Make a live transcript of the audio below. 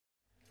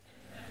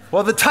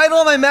Well, the title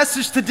of my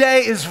message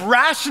today is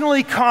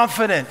Rationally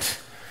Confident.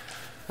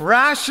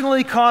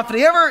 Rationally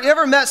confident. You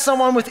ever met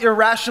someone with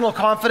irrational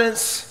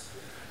confidence?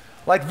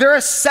 Like their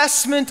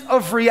assessment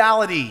of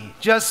reality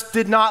just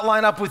did not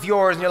line up with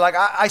yours. And you're like,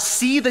 I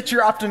see that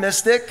you're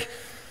optimistic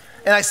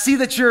and I see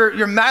that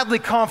you're madly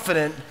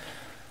confident,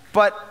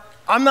 but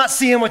I'm not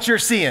seeing what you're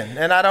seeing.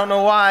 And I don't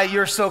know why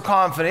you're so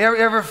confident. You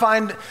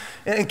ever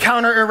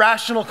encounter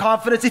irrational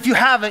confidence? If you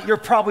haven't, you're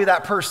probably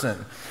that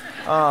person.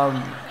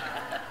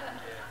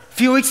 A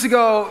few weeks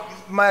ago,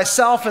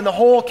 myself and the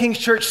whole King's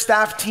Church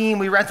staff team,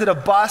 we rented a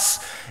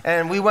bus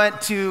and we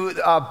went to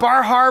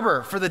Bar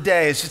Harbor for the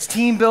day. It's just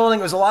team building.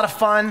 It was a lot of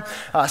fun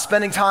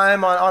spending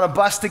time on a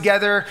bus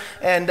together.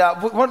 And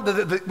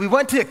we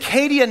went to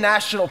Acadia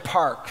National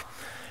Park.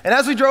 And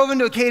as we drove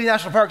into Acadia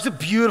National Park, it's a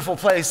beautiful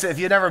place. If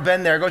you've never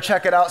been there, go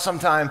check it out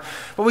sometime.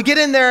 But we get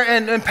in there,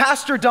 and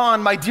Pastor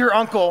Don, my dear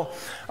uncle,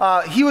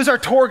 he was our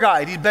tour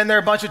guide. He'd been there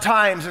a bunch of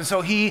times, and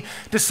so he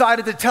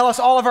decided to tell us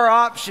all of our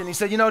options. He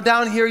said,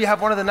 down here you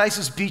have one of the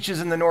nicest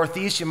beaches in the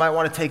Northeast. You might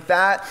want to take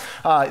that.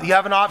 You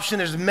have an option.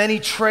 There's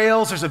many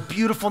trails. There's a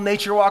beautiful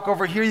nature walk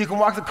over here. You can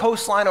walk the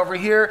coastline over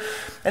here.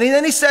 And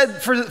then he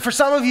said, for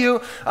some of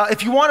you,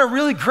 if you want a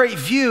really great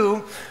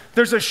view,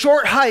 there's a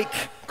short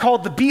hike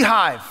called the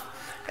Beehive.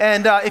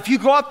 And if you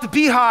go up the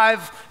Beehive,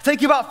 it'll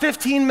take you about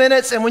 15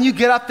 minutes, and when you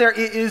get up there,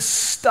 it is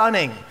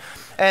stunning.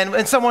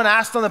 And someone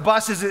asked on the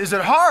bus, is it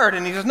hard?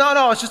 And he goes,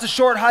 no, it's just a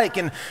short hike.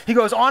 And he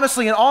goes,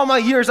 honestly, in all my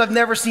years, I've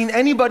never seen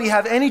anybody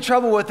have any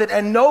trouble with it,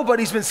 and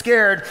nobody's been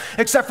scared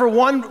except for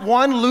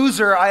one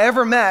loser I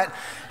ever met.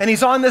 And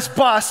he's on this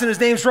bus, and his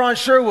name's Ron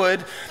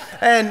Sherwood.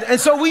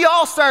 And so we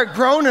all start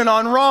groaning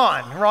on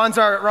Ron. Ron's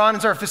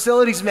our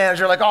facilities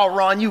manager, like, oh,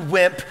 Ron, you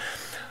wimp.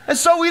 And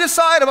so we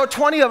decide, about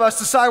 20 of us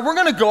decide, we're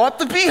going to go up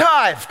the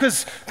Beehive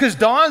because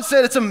Dawn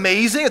said it's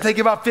amazing. It'll take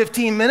you about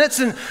 15 minutes.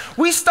 And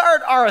we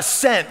start our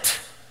ascent.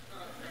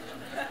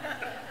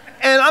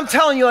 And I'm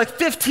telling you, like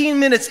 15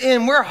 minutes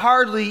in, we're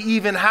hardly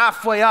even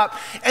halfway up.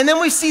 And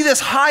then we see this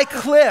high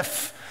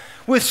cliff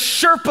with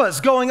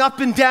Sherpas going up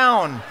and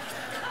down.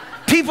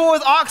 People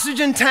with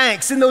oxygen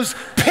tanks and those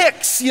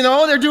picks,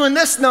 they're doing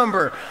this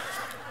number.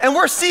 And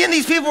we're seeing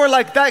these people, we're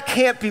like, that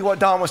can't be what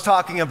Dawn was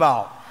talking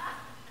about.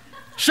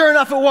 Sure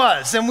enough, it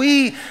was. And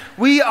we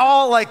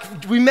all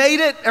we made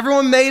it.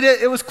 Everyone made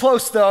it. It was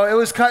close though. It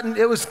was cutting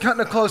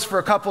it close for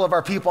a couple of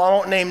our people. I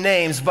won't name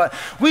names, but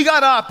we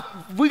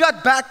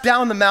got back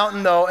down the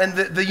mountain though, and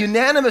the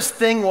unanimous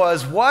thing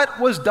was, what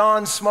was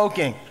Don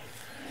smoking?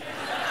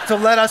 To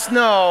let us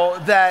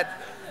know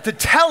to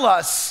tell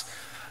us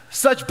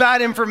such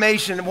bad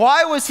information.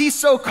 Why was he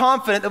so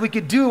confident that we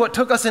could do what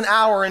took us an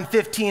hour and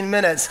 15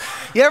 minutes?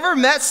 You ever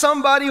met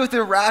somebody with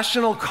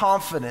irrational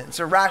confidence?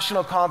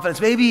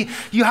 Maybe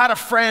you had a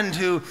friend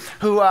who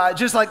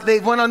just like they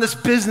went on this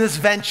business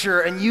venture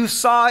and you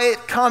saw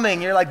it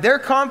coming. You're like, they're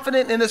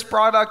confident in this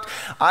product.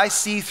 I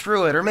see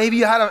through it. Or maybe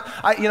you had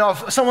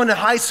someone in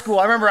high school.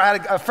 I remember I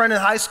had a friend in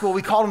high school.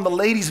 We called him the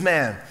ladies'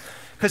 man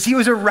because he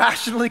was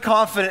irrationally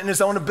confident in his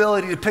own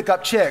ability to pick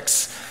up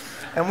chicks.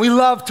 And we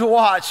loved to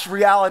watch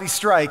reality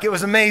strike. It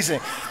was amazing.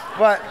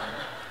 But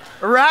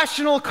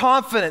irrational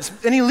confidence.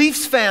 Any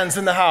Leafs fans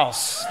in the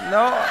house?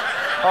 No?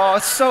 Oh,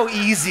 it's so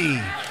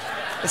easy.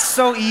 It's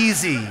so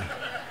easy.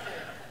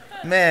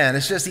 Man,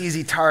 it's just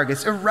easy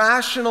targets.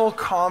 Irrational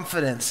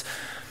confidence.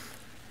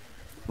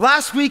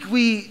 Last week,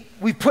 we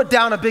put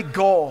down a big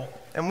goal.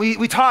 And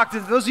we talked,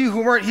 those of you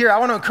who weren't here, I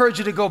want to encourage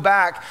you to go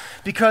back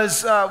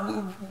because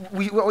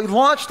what we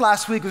launched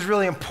last week was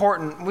really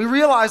important. We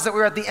realized that we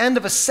were at the end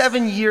of a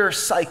 7-year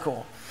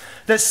cycle.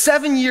 That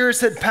 7 years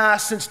had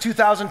passed since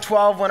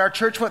 2012 when our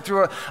church went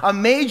through a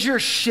major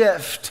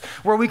shift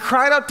where we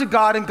cried out to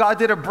God and God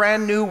did a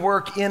brand new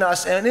work in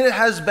us, and it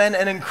has been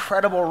an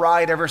incredible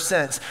ride ever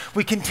since.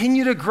 We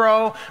continue to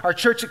grow, our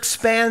church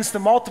expands to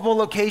multiple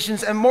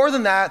locations, and more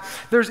than that,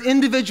 there's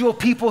individual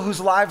people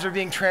whose lives are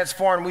being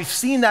transformed. We've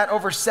seen that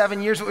over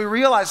 7 years, but we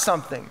realized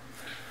something.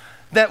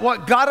 That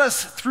what got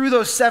us through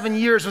those 7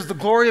 years was the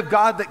glory of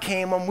God that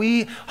came when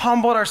we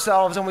humbled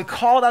ourselves and we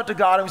called out to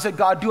God and we said,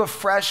 God, do a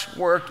fresh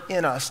work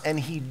in us. And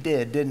he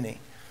did, didn't he?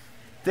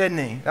 Didn't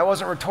he? That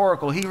wasn't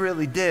rhetorical. He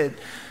really did.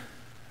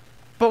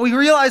 But we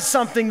realized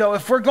something though,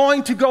 if we're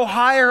going to go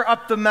higher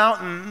up the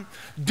mountain,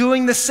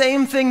 doing the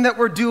same thing that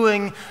we're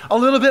doing a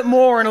little bit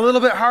more and a little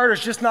bit harder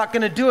is just not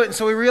going to do it. And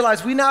so we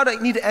realized we now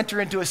need to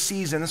enter into a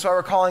season. That's why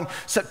we're calling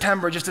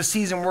September just a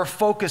season where we're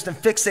focused and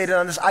fixated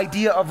on this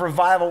idea of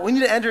revival. We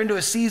need to enter into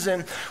a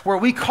season where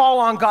we call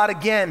on God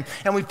again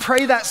and we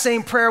pray that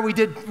same prayer we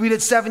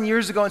did 7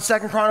 years ago in 2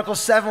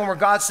 Chronicles 7 where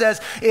God says,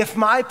 if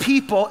my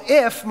people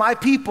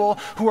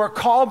who are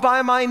called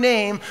by my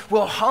name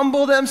will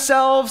humble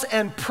themselves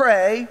and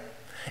pray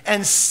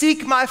and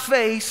seek my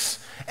face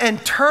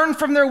and turn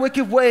from their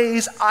wicked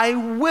ways, I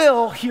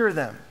will hear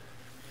them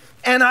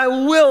and I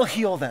will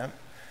heal them.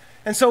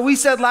 And so we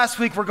said last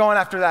week we're going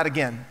after that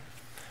again.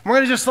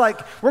 We're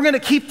going to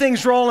keep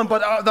things rolling,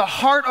 but the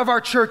heart of our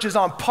church is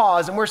on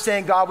pause, and we're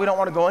saying, God, we don't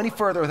want to go any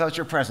further without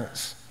your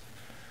presence.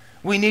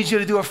 We need you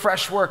to do a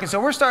fresh work. And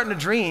so we're starting to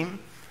dream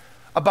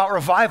about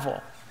revival.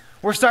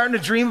 We're starting to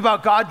dream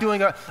about God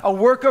doing a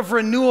work of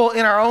renewal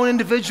in our own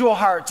individual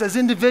hearts as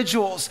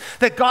individuals,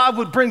 that God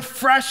would bring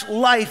fresh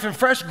life and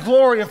fresh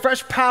glory and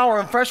fresh power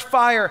and fresh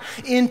fire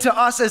into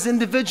us as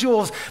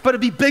individuals. But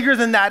it'd be bigger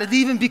than that. It'd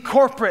even be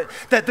corporate,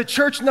 that the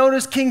church known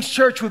as King's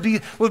Church would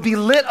be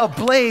lit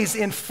ablaze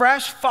in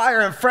fresh fire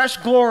and fresh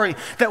glory,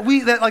 that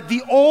like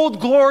the old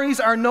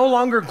glories are no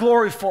longer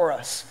glory for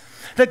us.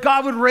 That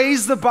God would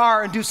raise the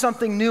bar and do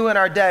something new in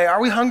our day. Are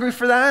we hungry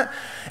for that?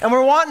 And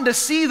we're wanting to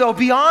see, though,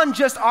 beyond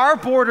just our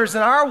borders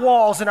and our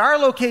walls and our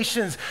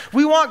locations,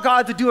 we want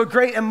God to do a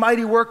great and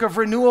mighty work of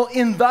renewal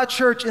in the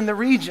church in the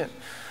region.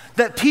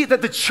 That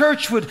the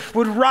church would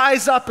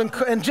rise up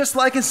and just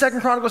like in 2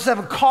 Chronicles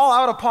 7, call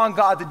out upon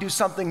God to do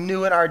something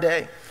new in our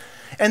day.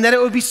 And that it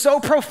would be so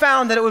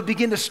profound that it would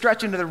begin to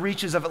stretch into the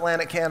reaches of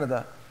Atlantic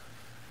Canada.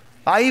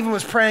 I even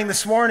was praying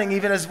this morning,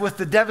 even as with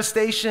the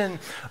devastation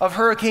of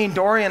Hurricane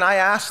Dorian,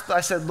 I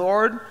said,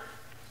 Lord,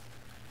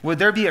 would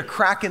there be a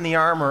crack in the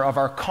armor of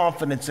our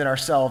confidence in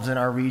ourselves in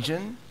our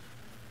region?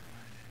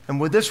 And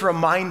would this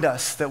remind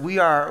us that we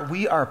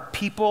are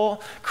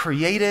people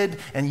created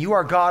and you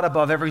are God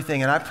above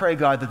everything? And I pray,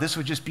 God, that this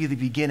would just be the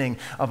beginning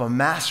of a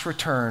mass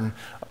return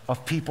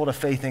of people to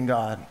faith in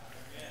God.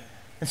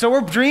 And so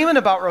we're dreaming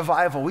about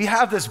revival. We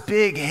have this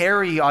big,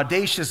 hairy,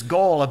 audacious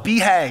goal, a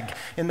BHAG,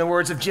 in the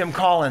words of Jim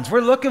Collins.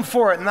 We're looking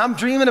for it, and I'm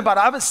dreaming about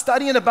it. I've been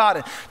studying about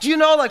it. Do you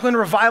know, like when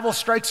revival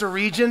strikes a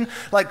region,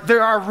 like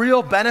there are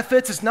real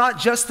benefits. It's not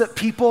just that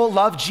people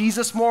love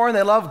Jesus more and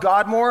they love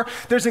God more.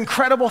 There's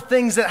incredible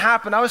things that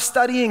happen. I was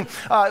studying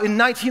in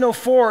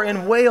 1904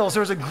 in Wales.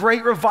 There was a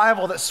great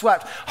revival that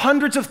swept.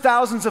 Hundreds of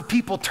thousands of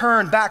people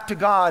turned back to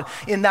God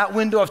in that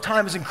window of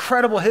time. It's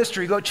incredible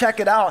history. Go check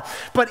it out.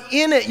 But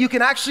in it, you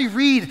can actually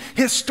read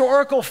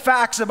historical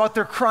facts about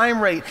their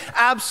crime rate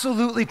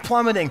absolutely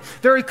plummeting.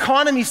 Their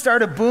economy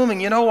started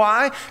booming. You know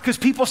why? Because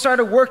people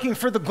started working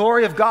for the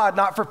glory of God,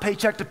 not for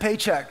paycheck to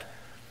paycheck.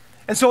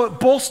 And so it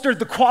bolstered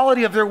the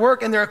quality of their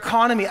work, and their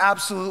economy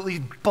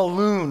absolutely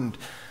ballooned.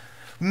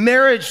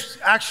 Marriage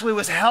actually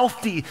was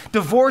healthy.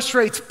 Divorce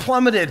rates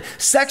plummeted.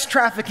 Sex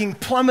trafficking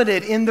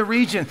plummeted in the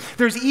region.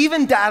 There's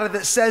even data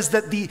that says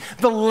that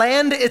the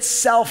land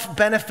itself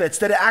benefits,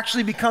 that it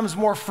actually becomes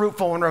more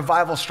fruitful when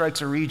revival strikes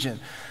a region.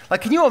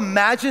 Like, can you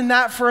imagine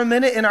that for a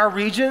minute in our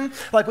region?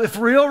 Like, if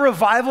real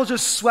revival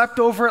just swept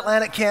over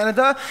Atlantic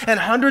Canada and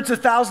hundreds of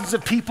thousands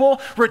of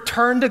people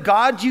returned to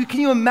God,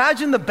 can you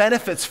imagine the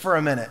benefits for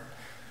a minute?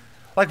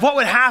 Like, what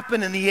would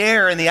happen in the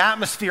air and the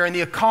atmosphere and the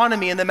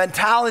economy and the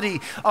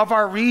mentality of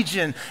our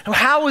region?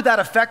 How would that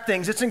affect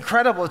things? It's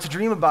incredible to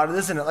dream about it,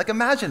 isn't it? Like,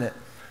 imagine it.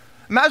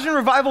 Imagine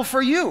revival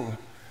for you.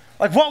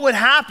 Like, what would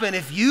happen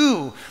if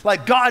you,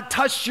 like, God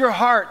touched your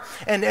heart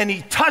and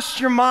he touched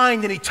your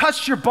mind and he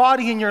touched your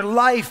body and your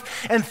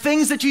life, and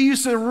things that you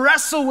used to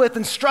wrestle with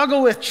and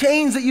struggle with,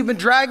 chains that you've been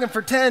dragging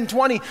for 10,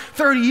 20,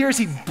 30 years,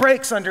 he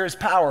breaks under his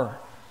power.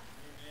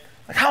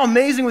 Like, how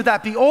amazing would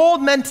that be?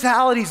 Old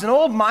mentalities and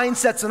old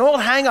mindsets and old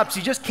hang-ups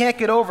you just can't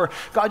get over,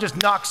 God just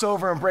knocks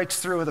over and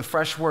breaks through with a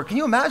fresh work. Can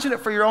you imagine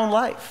it for your own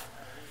life?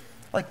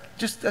 Like,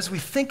 just as we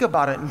think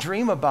about it and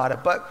dream about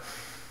it. But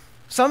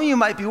some of you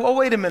might be, well,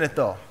 wait a minute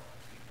though.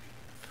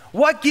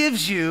 What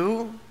gives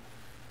you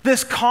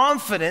this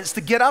confidence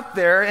to get up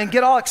there and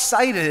get all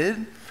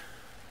excited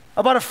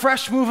about a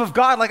fresh move of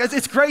God? Like,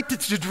 it's great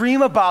to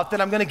dream about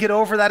that I'm going to get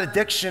over that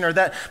addiction, or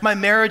that my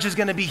marriage is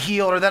going to be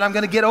healed, or that I'm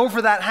going to get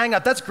over that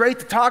hang-up. That's great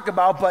to talk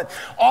about, but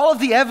all of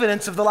the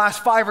evidence of the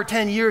last 5 or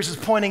 10 years is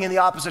pointing in the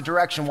opposite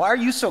direction. Why are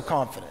you so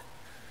confident?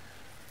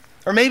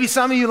 Or maybe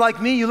some of you,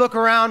 like me, you look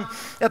around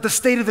at the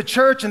state of the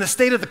church and the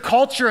state of the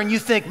culture and you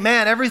think,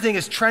 man, everything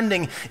is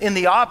trending in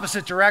the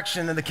opposite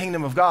direction in the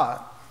kingdom of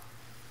God.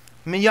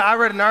 I mean, I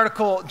read an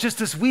article just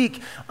this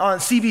week on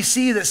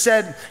CBC that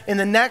said in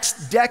the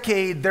next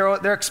decade,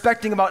 they're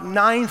expecting about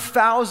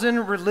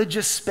 9,000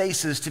 religious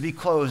spaces to be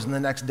closed in the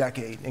next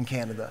decade in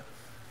Canada.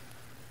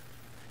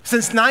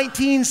 Since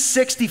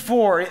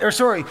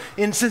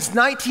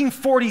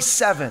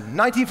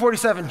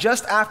 1947,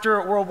 just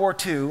after World War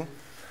II,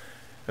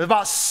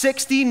 about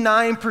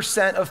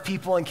 69% of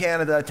people in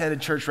Canada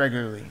attended church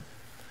regularly.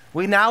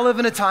 We now live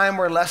in a time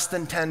where less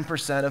than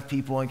 10% of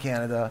people in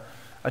Canada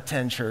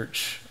attend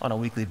church on a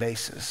weekly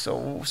basis.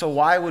 So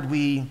why would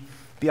we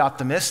be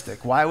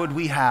optimistic? Why would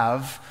we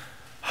have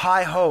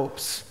high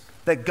hopes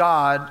that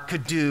God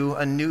could do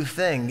a new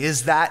thing?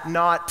 Is that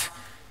not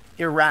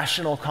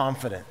irrational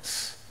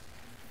confidence?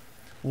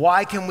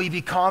 Why can we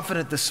be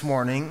confident this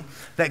morning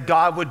that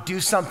God would do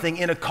something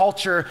in a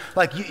culture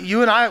like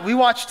you and I? We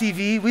watch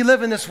TV, we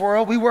live in this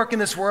world, we work in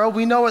this world,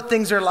 we know what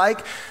things are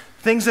like.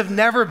 Things have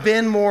never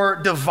been more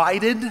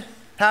divided,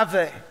 have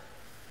they?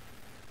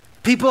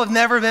 People have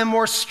never been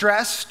more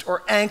stressed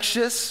or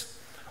anxious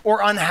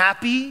or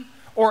unhappy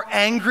or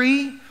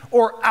angry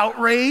or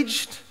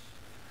outraged.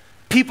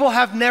 People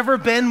have never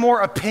been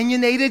more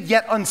opinionated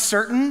yet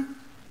uncertain.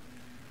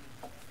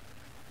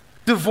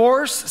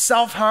 Divorce,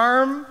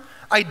 self-harm,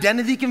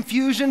 identity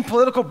confusion,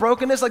 political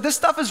brokenness. Like this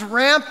stuff is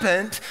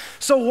rampant.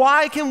 So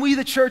why can we,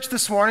 the church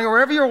this morning, or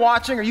wherever you're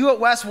watching, or you at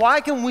West,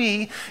 why can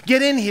we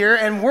get in here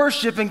and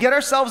worship and get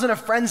ourselves in a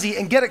frenzy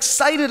and get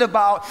excited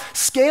about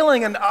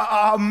scaling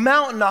a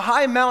mountain, a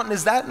high mountain?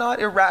 Is that not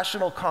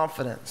irrational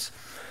confidence?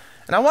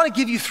 And I want to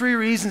give you 3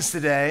 reasons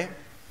today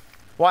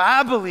why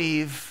I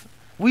believe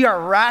we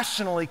are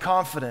rationally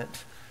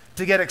confident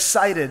to get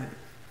excited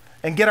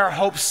and get our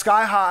hopes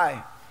sky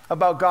high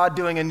about God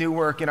doing a new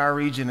work in our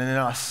region and in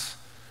us.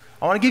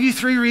 I want to give you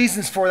 3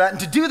 reasons for that. And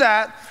to do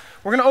that,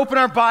 we're going to open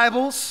our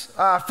Bibles.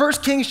 1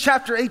 Kings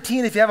chapter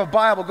 18, if you have a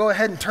Bible, go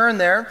ahead and turn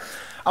there.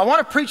 I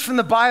want to preach from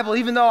the Bible,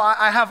 even though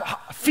I have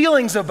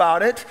feelings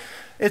about it.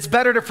 It's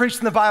better to preach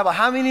from the Bible.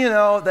 How many of you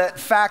know that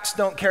facts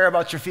don't care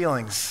about your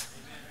feelings?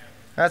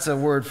 That's a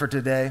word for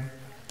today.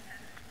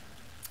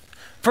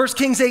 1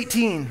 Kings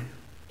 18.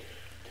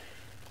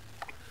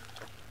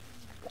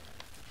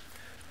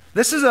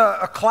 This is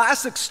a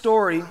classic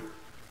story,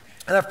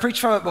 and I've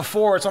preached from it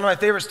before. It's one of my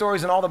favorite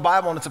stories in all the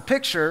Bible, and it's a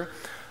picture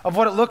of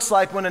what it looks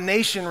like when a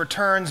nation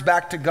returns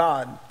back to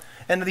God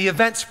and the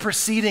events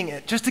preceding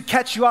it. Just to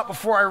catch you up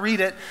before I read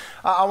it,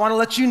 I want to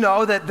let you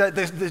know that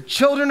the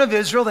children of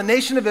Israel, the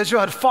nation of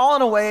Israel, had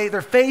fallen away.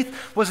 Their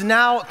faith was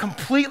now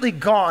completely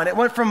gone. It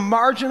went from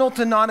marginal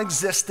to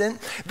non-existent.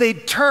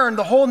 They'd turned,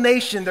 the whole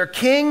nation, their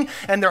king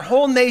and their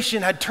whole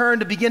nation had turned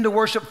to begin to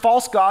worship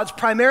false gods,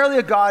 primarily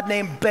a god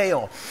named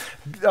Baal.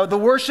 The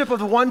worship of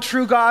the one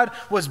true God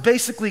was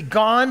basically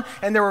gone,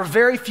 and there were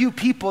very few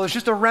people. There's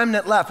just a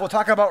remnant left. We'll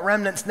talk about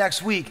remnants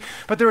next week.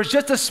 But there was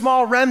just a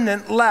small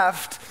remnant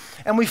left,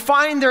 and we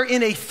find they're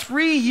in a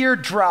 3-year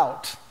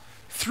drought.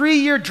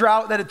 3-year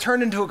drought that had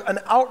turned into an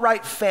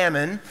outright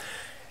famine.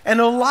 And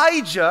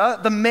Elijah,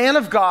 the man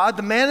of God,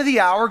 the man of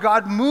the hour,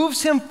 God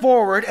moves him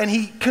forward, and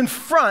he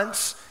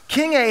confronts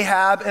King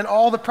Ahab and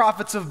all the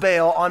prophets of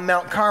Baal on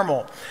Mount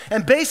Carmel,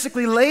 and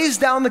basically lays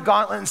down the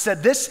gauntlet and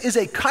said, this is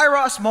a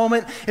kairos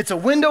moment. It's a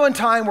window in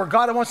time where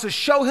God wants to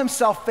show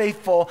himself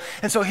faithful.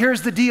 And so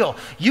here's the deal.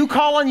 You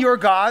call on your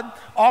God,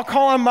 I'll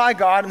call on my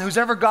God, and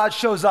whoever God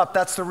shows up,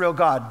 that's the real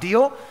God.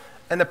 Deal?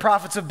 And the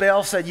prophets of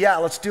Baal said, yeah,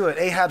 let's do it.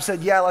 Ahab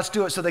said, yeah, let's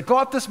do it. So they go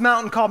up this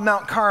mountain called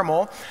Mount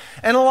Carmel,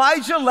 and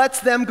Elijah lets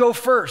them go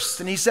first.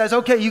 And he says,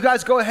 okay, you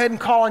guys go ahead and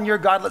call on your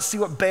God. Let's see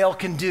what Baal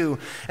can do.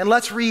 And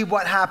let's read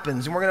what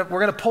happens. And we're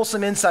gonna pull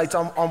some insights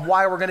on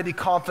why we're gonna be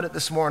confident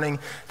this morning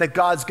that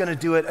God's gonna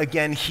do it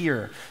again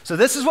here. So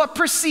this is what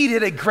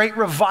preceded a great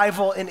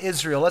revival in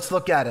Israel. Let's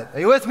look at it.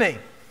 Are you with me?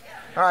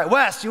 All right,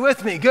 Wes, you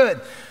with me?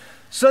 Good.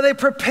 So they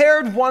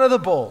prepared one of the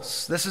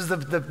bulls. This is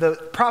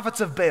the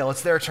prophets of Baal.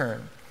 It's their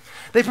turn.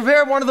 They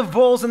prepared one of the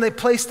bulls and they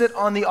placed it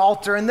on the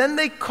altar, and then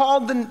they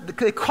called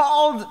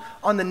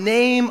on the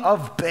name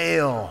of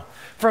Baal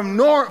from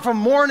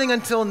morning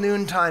until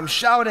noontime,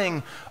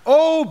 shouting,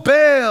 "O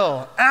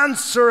Baal,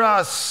 answer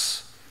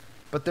us!"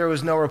 But there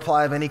was no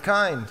reply of any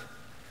kind.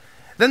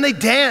 Then they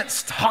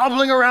danced,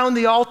 hobbling around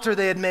the altar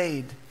they had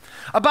made.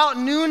 About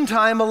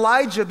noontime,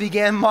 Elijah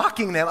began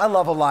mocking them. I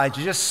love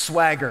Elijah, just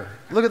swagger.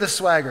 Look at the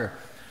swagger.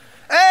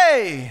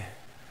 Hey,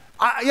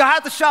 you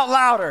have to shout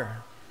louder.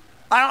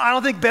 I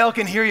don't think Baal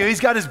can hear you. He's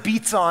got his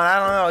beats on. I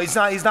don't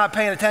know. He's not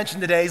paying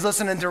attention today. He's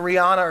listening to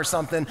Rihanna or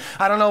something.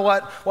 I don't know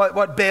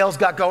what Baal's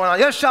got going on.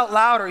 You gotta shout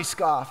louder, he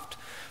scoffed.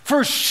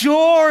 For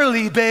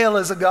surely Baal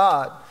is a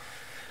god.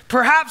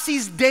 Perhaps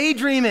he's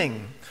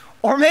daydreaming,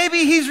 or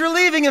maybe he's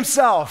relieving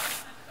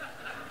himself.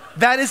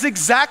 That is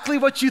exactly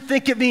what you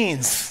think it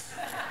means.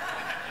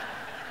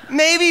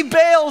 Maybe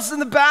Baal's in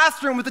the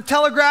bathroom with the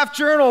Telegraph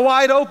Journal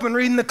wide open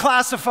reading the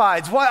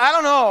classifieds. I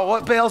don't know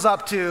what Baal's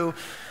up to.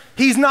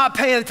 He's not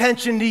paying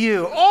attention to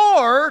you.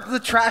 Or the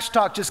trash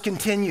talk just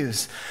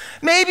continues.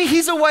 Maybe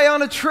he's away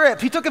on a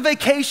trip. He took a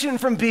vacation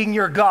from being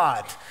your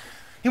God.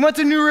 He went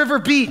to New River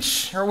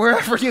Beach or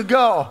wherever you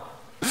go.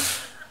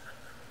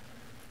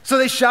 So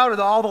they shouted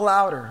all the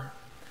louder.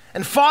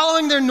 And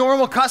following their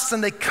normal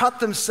custom, they cut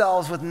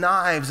themselves with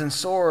knives and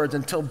swords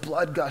until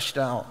blood gushed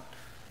out.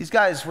 These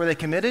guys, were they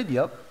committed?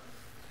 Yep.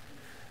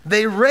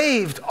 They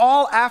raved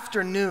all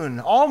afternoon,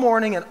 all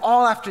morning and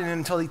all afternoon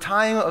until the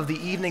time of the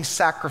evening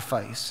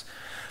sacrifice.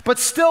 But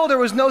still there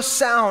was no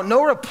sound,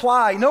 no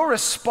reply, no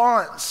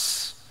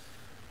response.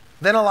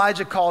 Then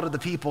Elijah called to the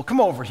people,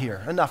 "Come over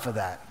here, enough of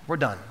that. We're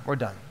done.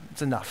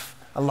 It's enough.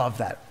 I love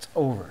that. It's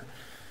over."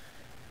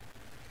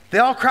 They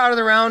all crowded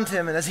around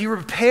him, and as he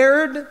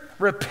repaired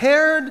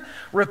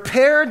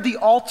the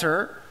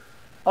altar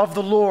of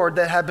the Lord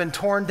that had been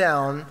torn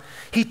down,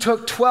 he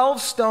took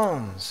 12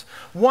 stones,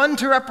 one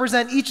to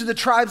represent each of the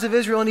tribes of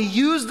Israel, and he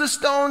used the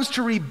stones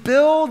to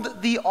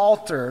rebuild the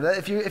altar.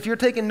 If you're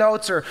taking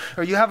notes or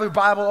you have a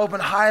Bible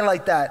open,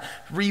 highlight that.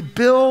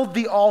 Rebuild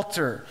the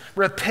altar,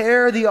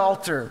 repair the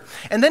altar.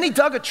 And then he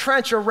dug a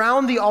trench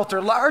around the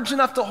altar, large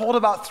enough to hold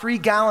about 3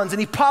 gallons, and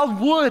he piled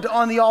wood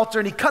on the altar,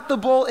 and he cut the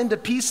bull into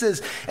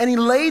pieces, and he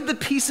laid the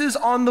pieces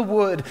on the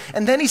wood.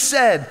 And then he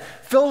said,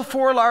 "Fill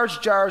 4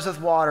 large jars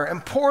with water,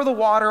 and pour the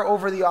water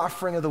over the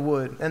offering of the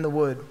wood."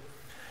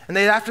 And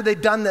after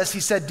they'd done this,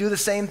 he said, "Do the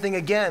same thing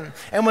again."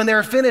 And when they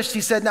were finished,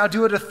 he said, "Now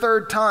do it a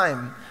 3rd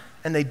time."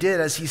 And they did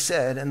as he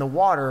said, and the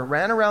water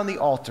ran around the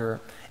altar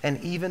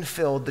and even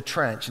filled the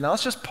trench. Now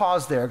let's just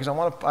pause there because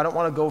I don't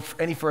want to go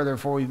any further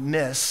before we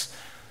miss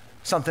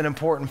something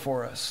important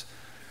for us.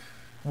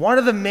 One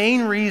of the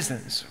main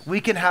reasons we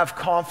can have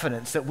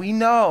confidence that we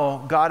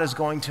know God is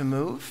going to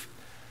move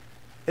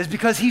is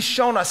because he's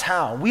shown us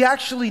how. We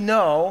actually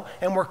know,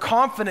 and we're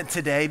confident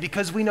today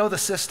because we know the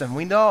system.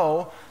 We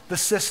know the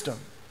system.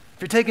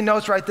 If you're taking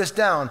notes, write this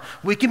down.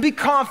 We can be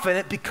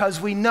confident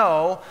because we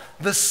know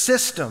the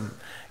system.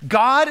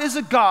 God is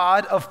a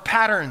God of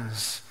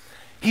patterns.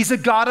 He's a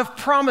God of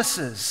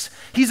promises.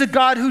 He's a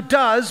God who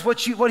does what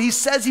he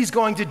says he's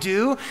going to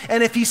do.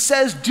 And if he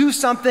says do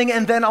something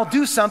and then I'll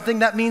do something,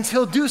 that means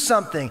he'll do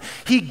something.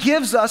 He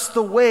gives us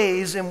the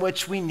ways in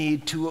which we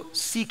need to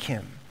seek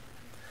him.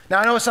 Now,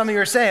 I know some of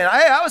you are saying,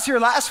 hey, I was here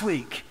last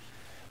week.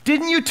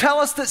 Didn't you tell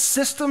us that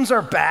systems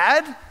are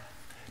bad?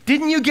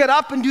 Didn't you get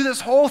up and do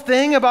this whole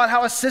thing about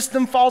how a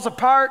system falls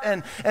apart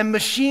and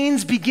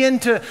machines begin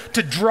to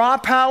draw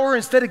power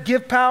instead of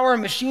give power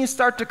and machines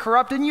start to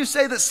corrupt? Didn't you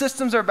say that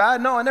systems are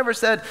bad? No, I never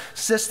said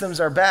systems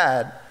are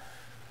bad.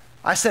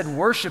 I said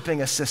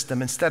worshiping a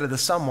system instead of the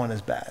someone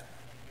is bad.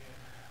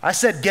 I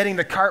said getting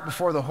the cart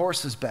before the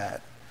horse is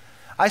bad.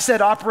 I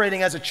said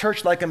operating as a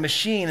church like a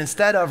machine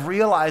instead of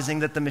realizing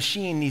that the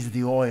machine needs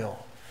the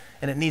oil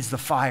and it needs the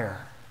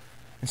fire.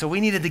 And so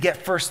we needed to get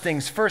first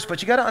things first,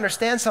 but you got to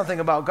understand something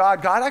about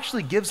God. God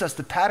actually gives us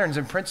the patterns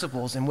and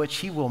principles in which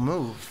he will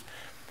move.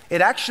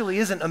 It actually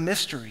isn't a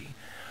mystery.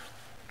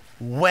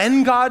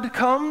 When God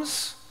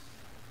comes,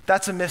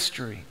 that's a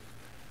mystery.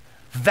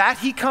 That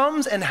he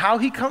comes and how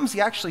he comes,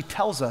 he actually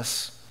tells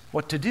us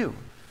what to do.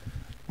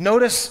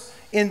 Notice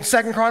in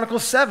 2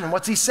 Chronicles 7,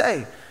 what's he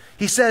say?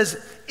 He says,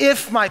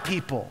 if my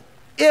people,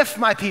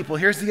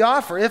 here's the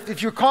offer.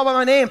 If you're called by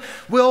my name,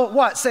 will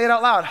what? Say it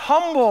out loud.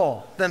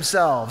 Humble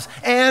themselves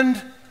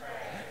and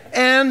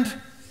then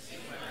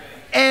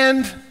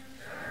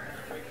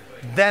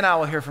I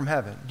will hear from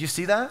heaven. Do you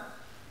see that?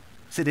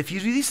 He said, if you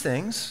do these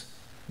things,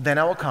 then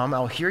I will come, I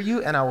will hear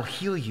you, and I will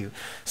heal you.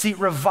 See,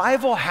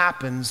 revival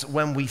happens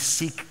when we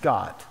seek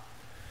God.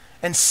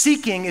 And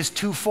seeking is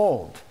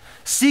twofold.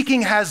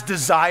 Seeking has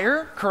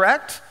desire,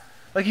 correct?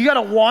 Like you got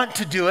to want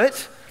to do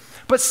it.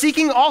 But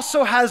seeking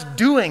also has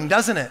doing,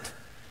 doesn't it?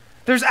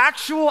 There's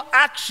actual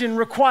action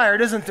required,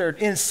 isn't there,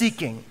 in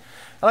seeking?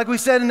 Like we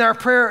said in our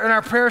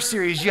prayer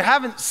series, you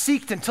haven't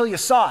seeked until you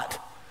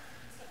sought,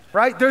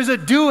 right? There's a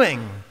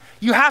doing.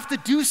 You have to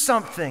do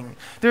something.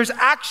 There's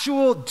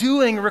actual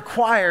doing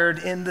required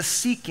in the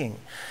seeking.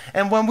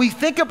 And when we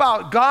think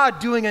about God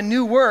doing a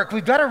new work,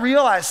 we've got to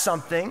realize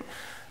something,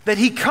 that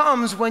he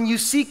comes when you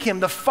seek him.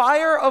 The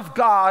fire of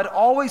God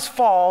always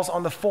falls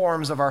on the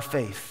forms of our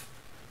faith.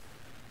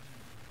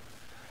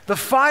 The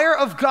fire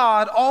of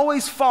God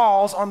always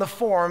falls on the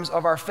forms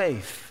of our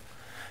faith.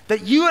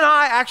 That you and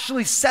I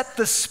actually set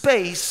the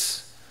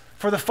space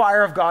for the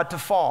fire of God to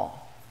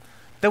fall.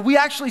 That we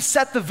actually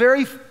set the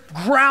very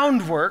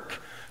groundwork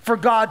for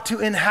God to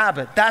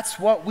inhabit. That's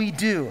what we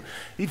do.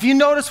 If you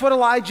notice what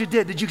Elijah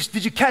did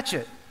you catch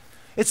it?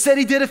 It said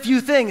he did a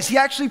few things. He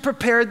actually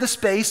prepared the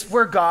space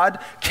where God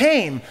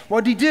came.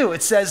 What did he do?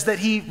 It says that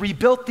he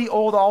rebuilt the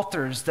old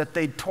altars that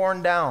they'd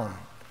torn down.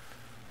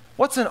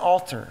 What's an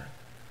altar?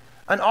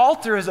 An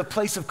altar is a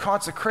place of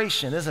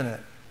consecration, isn't it?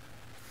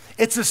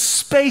 It's a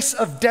space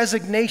of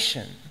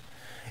designation.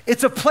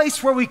 It's a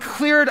place where we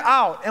cleared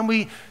out and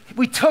we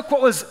took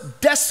what was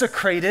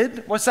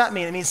desecrated. What's that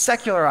mean? It means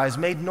secularized,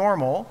 made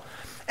normal,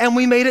 and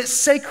we made it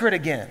sacred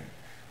again.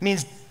 It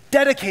means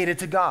dedicated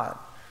to God.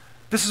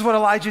 This is what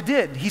Elijah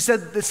did. It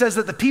says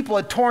that the people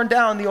had torn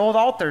down the old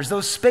altars,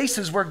 those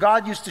spaces where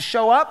God used to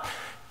show up.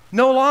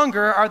 No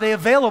longer are they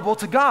available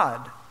to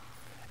God.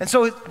 And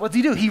so what did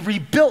he do? He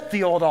rebuilt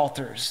the old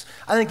altars.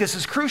 I think this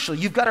is crucial.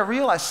 You've got to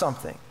realize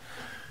something.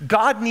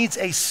 God needs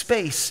a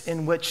space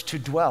in which to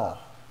dwell.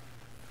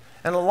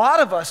 And a lot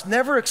of us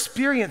never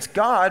experience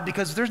God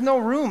because there's no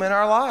room in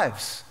our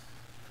lives.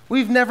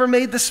 We've never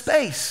made the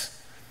space.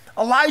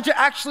 Elijah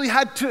actually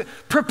had to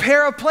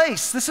prepare a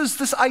place. This is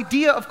this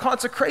idea of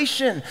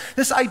consecration,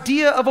 this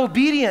idea of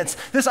obedience,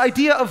 this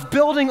idea of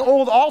building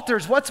old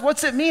altars.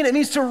 What's it mean? It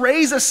means to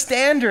raise a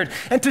standard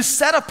and to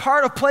set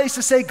apart a place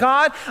to say,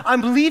 God,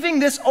 I'm leaving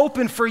this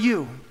open for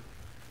you.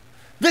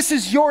 This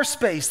is your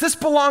space. This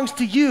belongs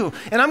to you.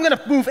 And I'm going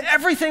to move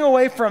everything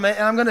away from it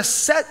and I'm going to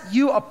set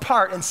you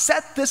apart and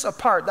set this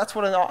apart. That's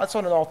what an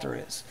altar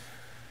is.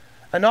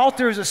 An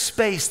altar is a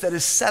space that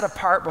is set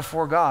apart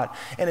before God.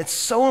 And it's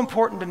so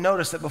important to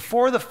notice that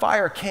before the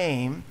fire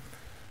came,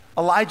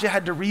 Elijah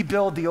had to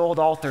rebuild the old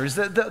altars.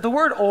 The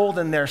word old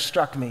in there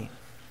struck me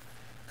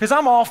because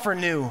I'm all for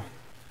new.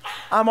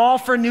 I'm all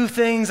for new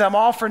things. I'm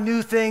all for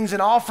new things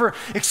and all for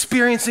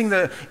experiencing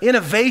the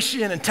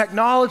innovation and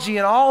technology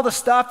and all the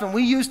stuff. And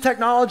we use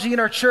technology in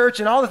our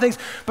church and all the things.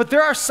 But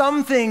there are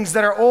some things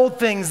that are old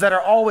things that are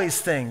always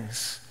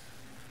things.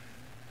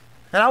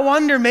 And I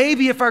wonder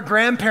maybe if our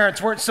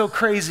grandparents weren't so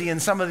crazy in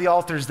some of the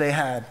altars they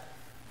had.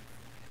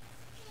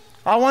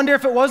 I wonder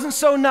if it wasn't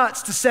so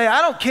nuts to say,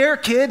 I don't care,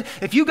 kid,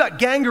 if you got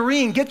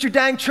gangrene, get your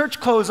dang church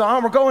clothes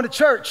on, we're going to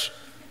church.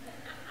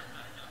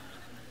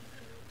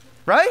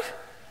 Right?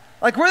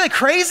 Like, were they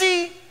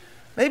crazy?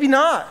 Maybe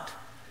not.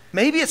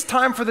 Maybe it's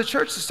time for the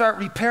church to start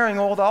repairing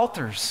old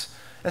altars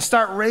and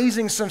start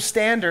raising some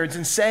standards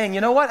and saying,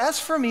 you know what, as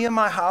for me and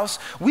my house,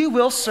 we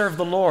will serve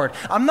the Lord.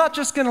 I'm not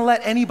just going to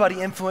let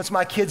anybody influence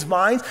my kids'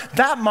 minds.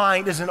 That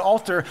mind is an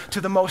altar to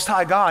the Most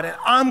High God, and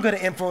I'm going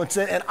to influence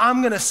it, and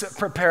I'm going to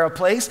prepare a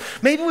place.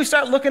 Maybe we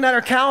start looking at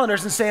our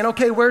calendars and saying,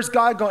 okay, where's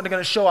God going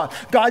to show up?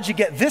 God, you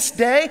get this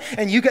day,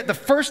 and you get the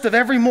first of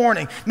every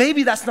morning.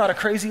 Maybe that's not a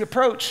crazy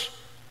approach.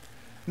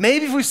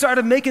 Maybe if we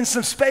started making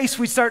some space,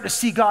 we'd start to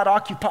see God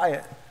occupy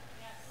it.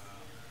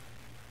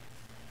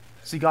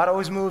 See, God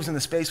always moves in the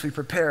space we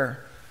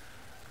prepare.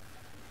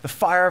 The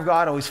fire of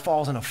God always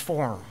falls in a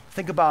form.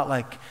 Think about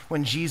like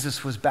when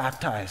Jesus was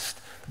baptized.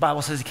 The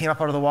Bible says he came up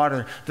out of the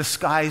water. The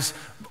skies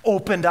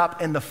opened up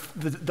and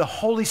the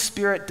Holy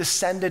Spirit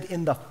descended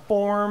in the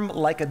form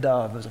like a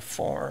dove. It was a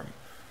form.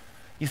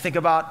 You think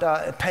about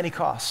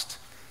Pentecost,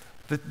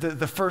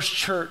 the first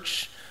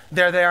church.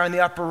 There they are in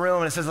the upper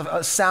room, and it says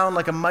a sound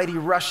like a mighty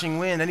rushing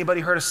wind.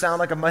 Anybody heard a sound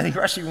like a mighty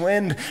rushing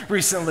wind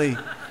recently?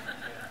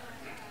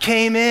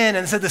 Came in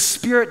and said the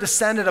Spirit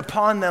descended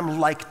upon them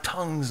like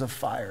tongues of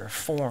fire,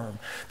 form.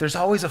 There's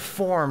always a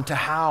form to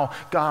how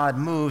God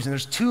moves, and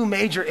there's two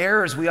major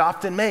errors we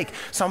often make.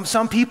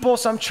 Some people,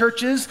 some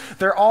churches,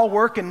 they're all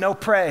work and no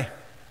pray.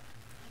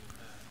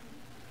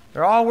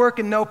 They're all work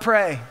and no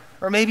pray.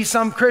 Or maybe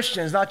some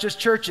Christians, not just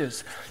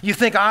churches. You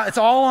think, it's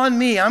all on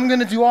me. I'm going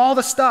to do all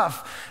the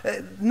stuff.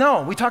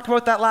 No, we talked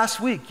about that last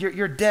week.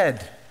 You're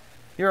dead.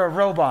 You're a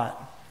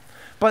robot.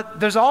 But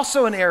there's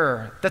also an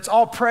error that's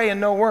all pray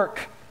and no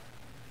work.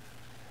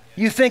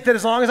 You think that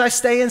as long as I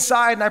stay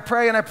inside and I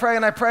pray and I pray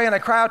and I pray and I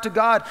cry out to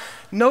God,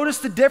 notice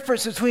the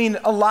difference between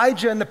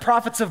Elijah and the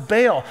prophets of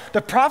Baal.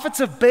 The prophets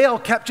of Baal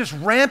kept just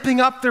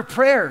ramping up their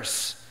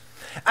prayers.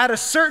 At a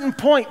certain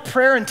point,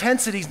 prayer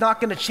intensity is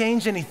not going to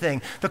change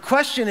anything. The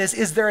question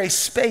is there a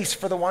space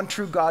for the one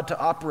true God to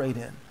operate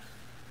in?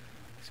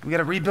 So we got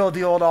to rebuild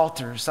the old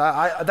altars.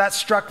 That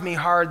struck me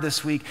hard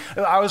this week.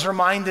 I was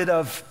reminded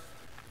of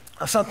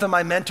something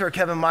my mentor,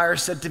 Kevin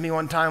Myers, said to me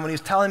one time when he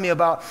was telling me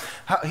about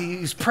how he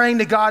was praying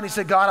to God. And he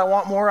said, God, I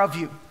want more of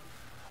you.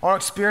 I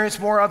want to experience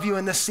more of you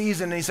in this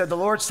season. And he said, the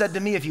Lord said to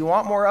me, if you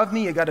want more of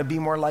me, you got to be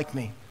more like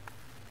me.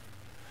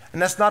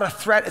 And that's not a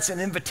threat. It's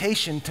an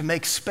invitation to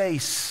make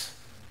space.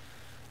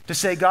 To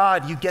say,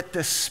 God, you get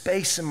this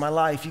space in my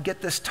life. You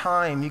get this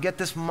time. You get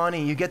this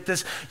money. You get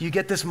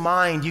this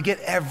mind. You get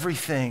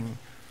everything.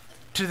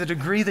 To the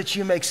degree that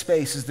you make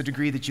space is the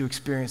degree that you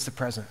experience the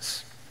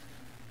presence.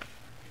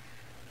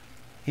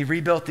 He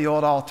rebuilt the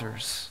old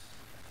altars.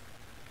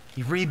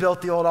 He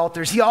rebuilt the old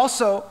altars. He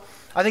also,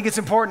 I think it's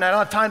important, I don't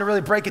have time to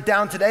really break it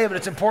down today, but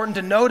it's important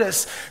to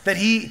notice that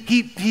he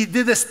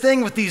did this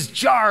thing with these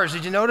jars.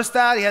 Did you notice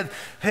that? He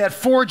had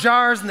 4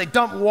 jars and they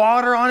dumped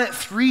water on it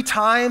 3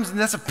 times, and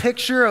that's a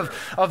picture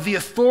of the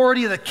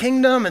authority of the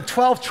kingdom and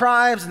 12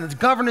 tribes and the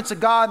governance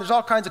of God. There's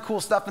all kinds of cool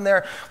stuff in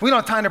there. We don't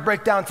have time to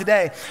break down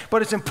today,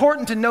 but it's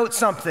important to note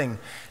something.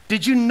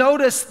 Did you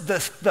notice the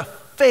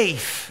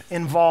faith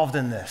involved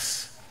in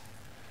this?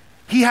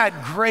 He had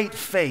great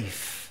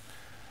faith.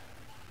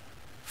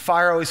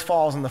 Fire always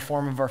falls in the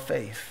form of our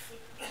faith.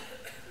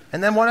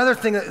 And then one other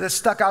thing that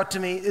stuck out to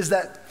me is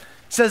that it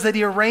says that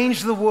he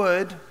arranged the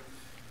wood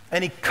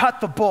and he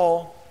cut the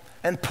bull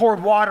and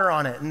poured water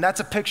on it. And that's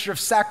a picture of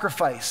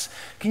sacrifice.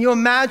 Can you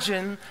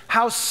imagine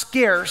how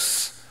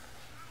scarce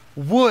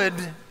wood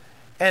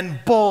and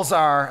bulls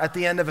are at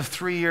the end of a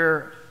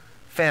 3-year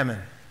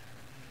famine?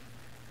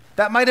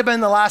 That might have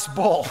been the last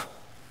bull.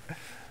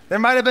 There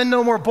might have been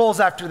no more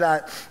bulls after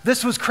that.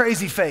 This was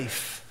crazy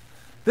faith.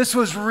 This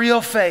was real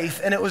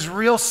faith, and it was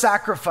real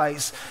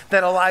sacrifice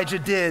that Elijah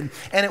did.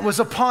 And it was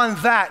upon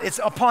that, it's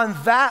upon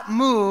that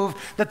move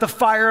that the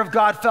fire of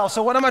God fell.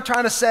 So what am I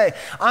trying to say?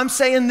 I'm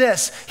saying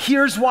this.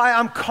 Here's why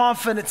I'm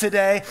confident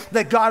today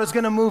that God is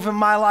going to move in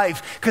my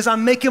life, because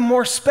I'm making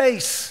more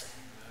space.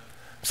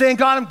 Saying,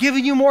 God, I'm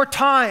giving you more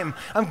time.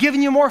 I'm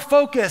giving you more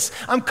focus.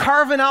 I'm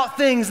carving out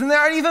things, and they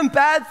aren't even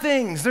bad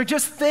things. They're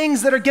just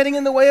things that are getting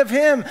in the way of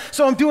him.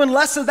 So I'm doing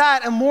less of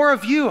that and more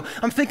of you.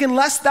 I'm thinking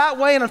less that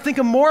way, and I'm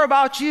thinking more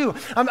about you.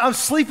 I'm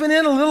sleeping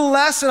in a little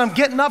less, and I'm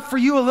getting up for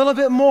you a little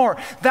bit more.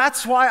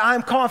 That's why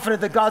I'm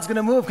confident that God's going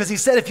to move, because he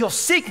said, if you'll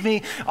seek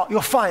me,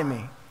 you'll find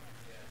me.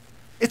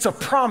 It's a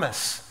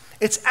promise.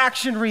 It's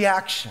action,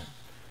 reaction.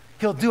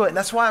 He'll do it, and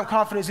that's why I'm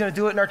confident he's going to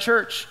do it in our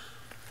church.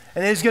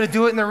 And he's going to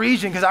do it in the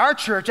region, because our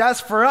church, as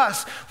for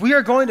us, we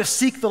are going to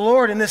seek the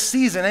Lord in this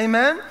season.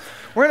 Amen?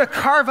 We're going to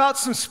carve out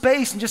some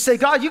space and just say,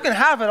 God, you can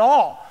have it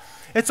all.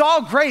 It's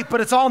all great, but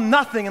it's all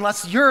nothing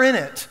unless you're in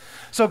it.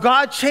 So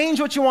God,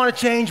 change what you want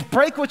to change,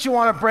 break what you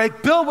want to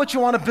break, build what you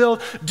want to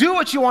build, do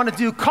what you want to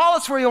do, call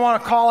us where you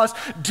want to call us,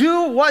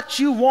 do what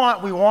you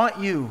want. We want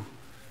you.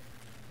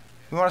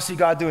 We want to see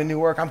God do a new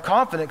work. I'm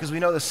confident because we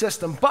know the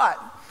system, but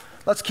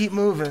let's keep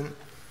moving.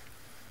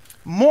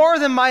 more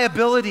than my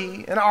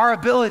ability and our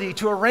ability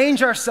to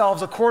arrange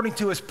ourselves according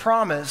to his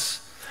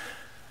promise,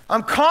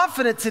 I'm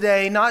confident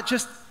today, not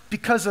just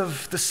because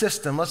of the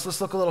system.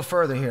 Let's look a little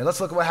further here. Let's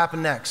look at what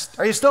happened next.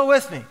 Are you still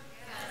with me? Yes.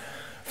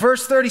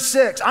 Verse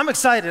 36. I'm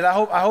excited.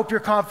 I hope your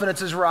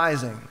confidence is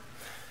rising.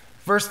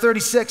 Verse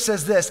 36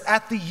 says this,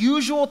 at the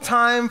usual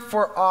time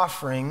for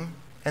offering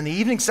and the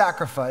evening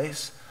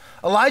sacrifice,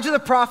 Elijah the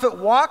prophet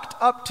walked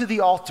up to the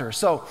altar.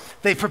 So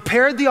they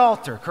prepared the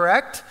altar,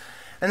 correct?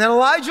 And then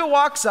Elijah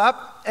walks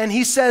up and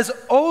he says,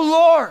 O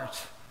Lord,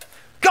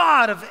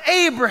 God of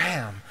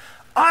Abraham,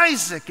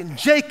 Isaac, and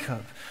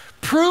Jacob,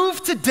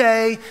 prove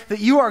today that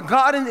you are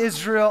God in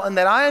Israel and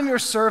that I am your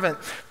servant.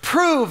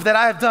 Prove that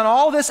I have done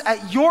all this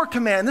at your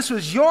command. This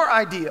was your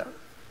idea.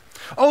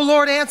 O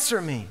Lord, answer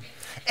me.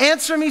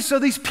 Answer me so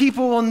these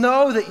people will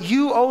know that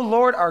you, O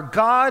Lord, are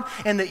God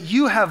and that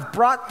you have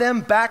brought them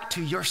back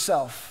to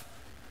yourself.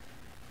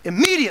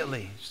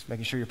 Immediately, just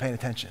making sure you're paying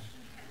attention.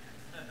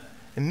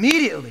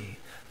 Immediately,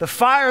 the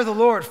fire of the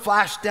Lord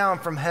flashed down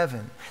from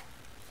heaven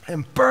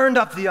and burned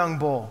up the young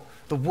bull,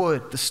 the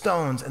wood, the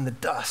stones, and the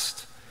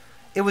dust.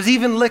 It was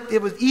even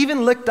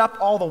licked up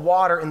all the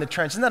water in the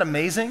trench. Isn't that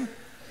amazing?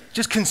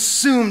 Just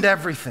consumed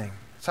everything.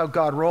 That's how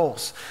God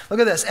rolls. Look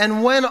at this.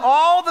 And when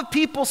all the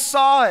people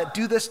saw it,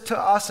 do this to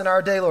us in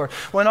our day, Lord.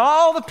 When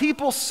all the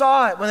people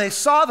saw it, when they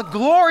saw the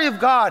glory of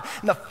God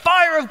and the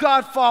fire of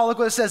God fall, look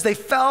what it says. They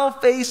fell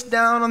face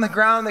down on the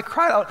ground and they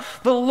cried out,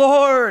 the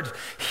Lord,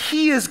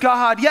 he is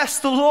God. Yes,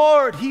 the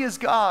Lord, he is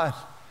God.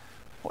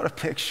 What a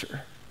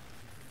picture.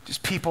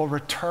 Just people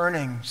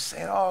returning,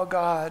 saying, oh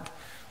God,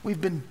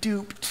 we've been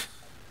duped.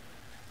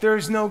 There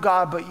is no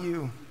God but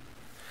you.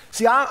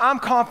 See, I'm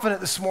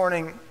confident this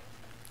morning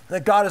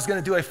that God is going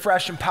to do a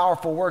fresh and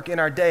powerful work in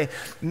our day,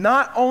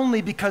 not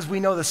only because we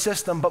know the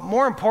system, but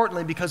more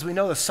importantly, because we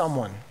know the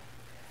someone.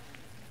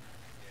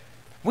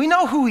 We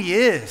know who he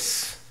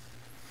is.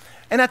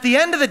 And at the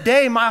end of the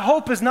day, my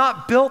hope is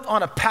not built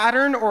on a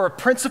pattern or a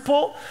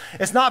principle.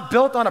 It's not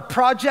built on a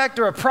project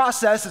or a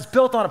process. It's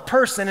built on a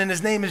person, and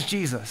his name is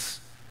Jesus.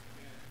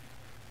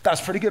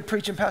 That's pretty good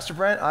preaching, Pastor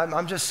Brent.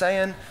 I'm just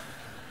saying,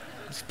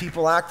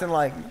 people acting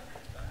like...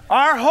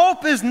 Our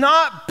hope is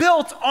not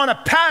built on a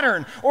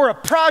pattern or a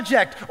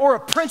project or a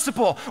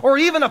principle or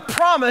even a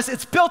promise.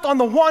 It's built on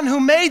the one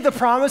who made the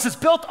promise. It's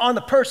built on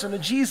the person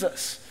of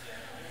Jesus.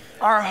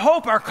 Our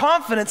hope, our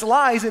confidence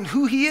lies in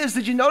who he is.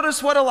 Did you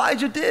notice what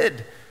Elijah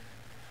did?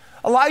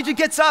 Elijah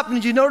gets up and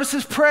did you notice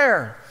his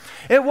prayer?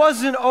 It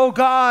wasn't, oh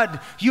God,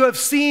 you have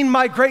seen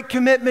my great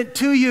commitment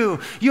to you.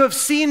 You have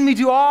seen me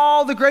do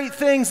all the great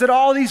things that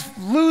all these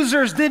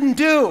losers didn't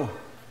do.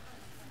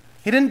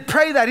 He didn't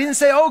pray that. He didn't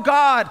say, oh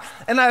God,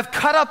 and I've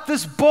cut up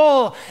this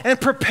bull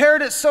and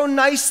prepared it so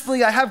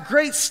nicely. I have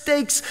great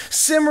steaks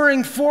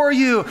simmering for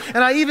you. And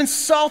I even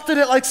salted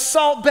it like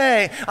Salt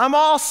Bay. I'm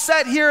all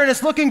set here and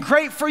it's looking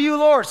great for you,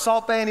 Lord.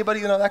 Salt Bay,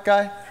 anybody know that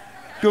guy?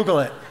 Google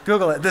it.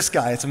 Google it. This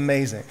guy, it's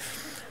amazing.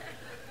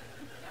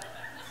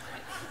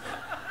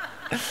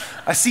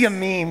 I see a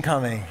meme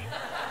coming.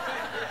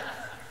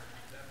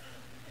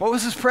 What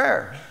was his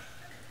prayer?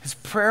 His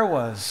prayer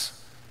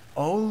was,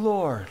 oh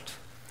Lord,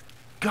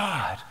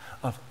 God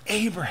of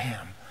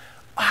Abraham,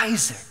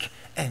 Isaac,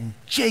 and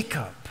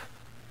Jacob.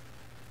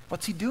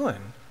 What's he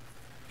doing?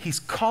 He's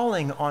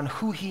calling on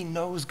who he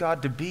knows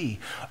God to be.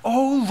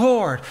 Oh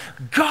Lord,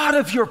 God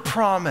of your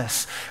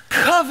promise,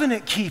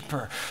 covenant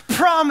keeper,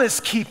 promise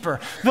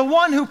keeper, the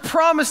one who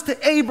promised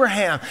to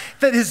Abraham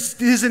that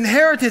his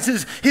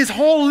inheritance, his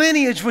whole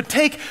lineage would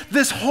take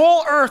this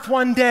whole earth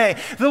one day.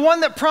 The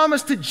one that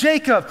promised to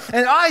Jacob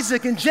and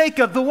Isaac and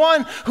Jacob, the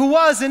one who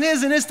was and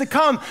is to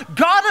come.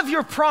 God of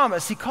your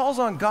promise. He calls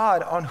on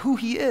God on who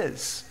he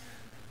is.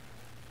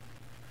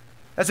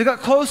 As it got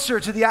closer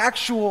to the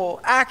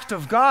actual act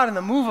of God and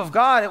the move of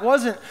God, it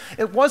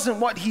wasn't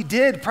what he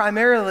did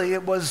primarily,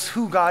 it was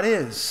who God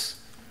is.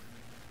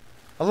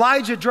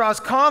 Elijah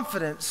draws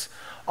confidence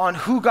on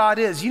who God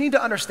is. You need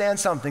to understand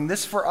something.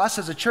 This for us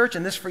as a church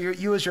and this for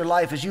you as your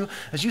life. As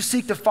you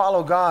seek to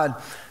follow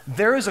God,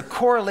 there is a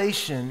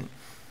correlation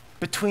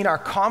between our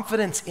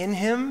confidence in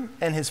him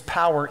and his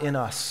power in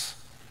us.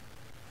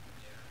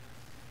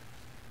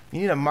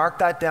 You need to mark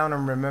that down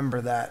and remember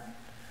that.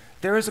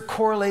 There is a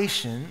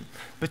correlation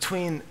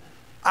between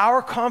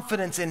our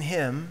confidence in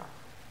him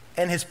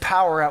and his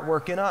power at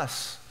work in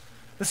us.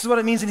 This is what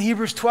it means in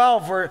Hebrews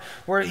 12,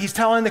 where he's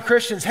telling the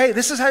Christians, hey,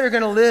 this is how you're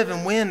going to live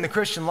and win the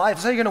Christian life. This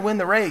is how you're going to win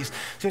the race.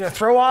 So you're going to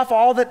throw off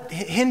all that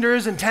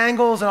hinders and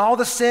tangles and all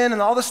the sin and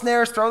all the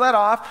snares, throw that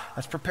off.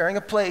 That's preparing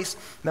a place.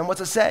 And then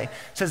what's it say?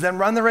 It says, then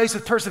run the race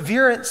with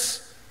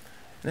perseverance.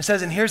 And it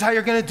says, and here's how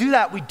you're going to do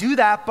that. We do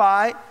that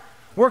by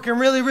working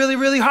really, really,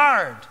 really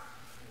hard.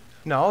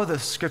 No, the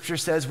scripture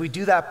says we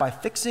do that by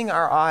fixing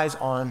our eyes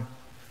on,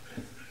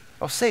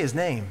 say his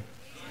name.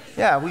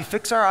 Yeah, we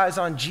fix our eyes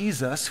on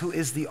Jesus, who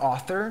is the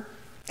author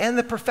and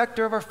the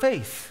perfecter of our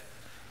faith.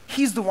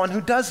 He's the one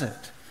who does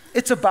it.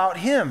 It's about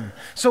him.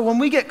 So when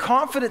we get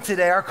confident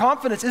today, our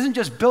confidence isn't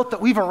just built that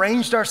we've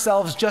arranged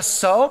ourselves just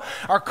so.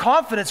 Our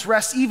confidence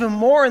rests even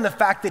more in the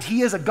fact that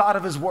he is a God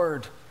of his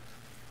word.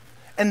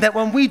 And that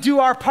when we do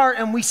our part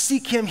and we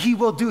seek him, he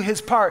will do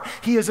his part.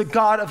 He is a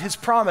God of his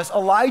promise.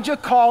 Elijah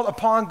called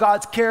upon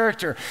God's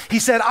character. He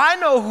said, I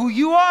know who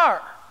you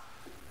are.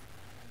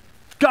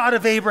 God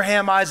of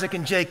Abraham, Isaac,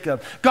 and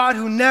Jacob. God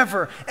who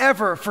never,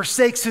 ever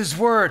forsakes his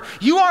word.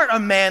 You aren't a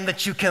man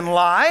that you can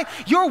lie.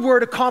 Your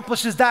word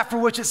accomplishes that for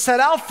which it's set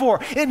out for.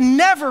 It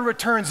never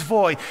returns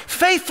void.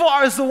 Faithful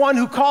is the one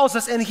who calls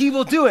us, and he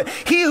will do it.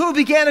 He who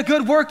began a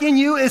good work in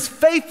you is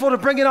faithful to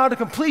bring it on to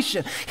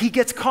completion. He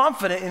gets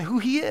confident in who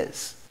he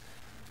is.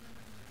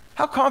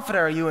 How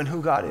confident are you in who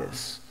God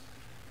is?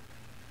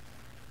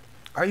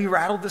 Are you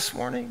rattled this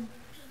morning?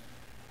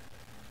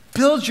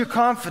 Build your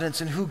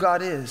confidence in who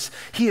God is.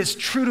 He is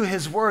true to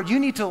his word. You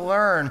need to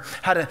learn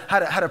how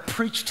to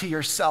preach to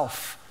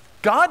yourself.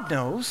 God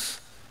knows.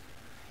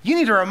 You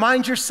need to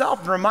remind yourself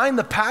and remind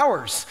the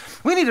powers.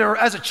 We need to,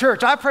 as a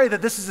church, I pray that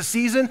this is a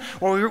season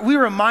where we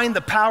remind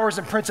the powers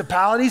and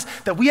principalities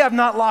that we have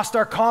not lost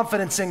our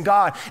confidence in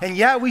God. And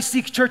yet we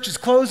see churches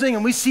closing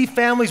and we see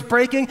families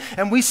breaking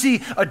and we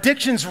see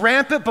addictions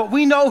rampant, but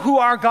we know who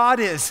our God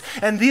is.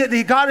 And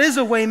the God is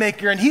a way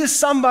maker, and he is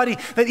somebody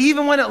that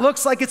even when it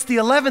looks like it's the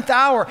 11th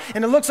hour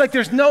and it looks like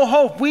there's no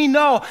hope, we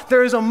know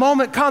there is a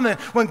moment coming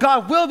when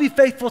God will be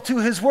faithful to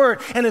his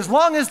word. And as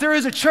long as there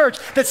is a church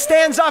that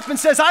stands up and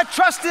says, I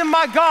trust in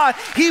my God,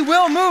 he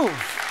will move.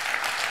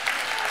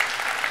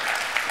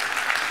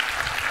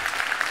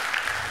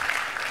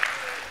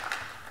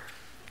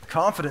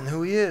 Confident in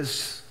who he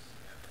is.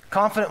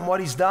 Confident in what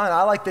he's done.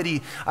 I like that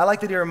he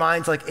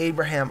reminds like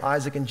Abraham,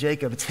 Isaac, and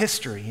Jacob. It's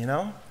history, you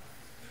know?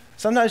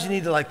 Sometimes you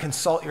need to like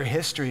consult your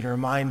history to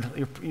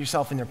remind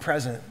yourself in your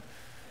present.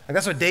 Like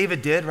that's what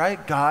David did,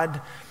 right?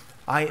 God,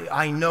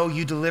 I know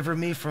you delivered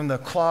me from the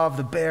claw of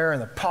the bear and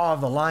the paw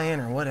of the lion,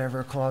 or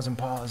whatever, claws and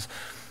paws.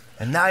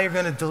 And now you're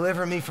going to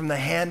deliver me from the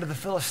hand of the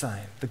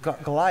Philistine, the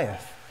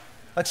Goliath.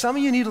 Like some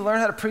of you need to learn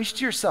how to preach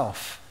to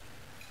yourself.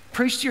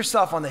 Preach to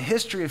yourself on the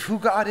history of who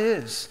God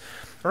is.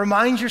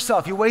 Remind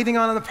yourself, you're waiting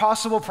on an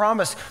impossible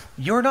promise.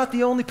 You're not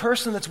the only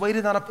person that's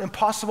waited on an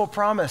impossible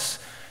promise.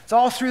 It's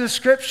all through the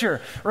scripture.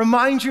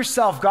 Remind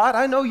yourself, God,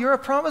 I know you're a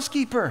promise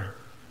keeper.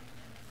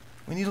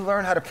 We need to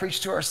learn how to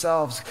preach to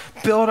ourselves,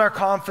 build our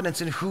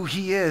confidence in who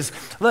he is.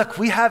 Look,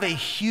 we have a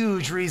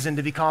huge reason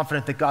to be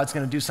confident that God's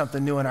going to do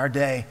something new in our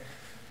day.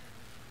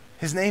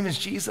 His name is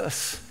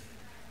Jesus.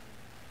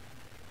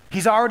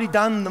 He's already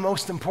done the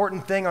most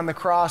important thing on the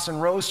cross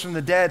and rose from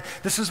the dead.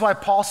 This is why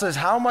Paul says,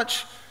 how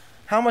much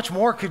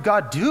more could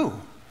God do?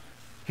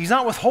 He's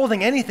not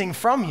withholding anything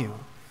from you.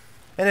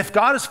 And if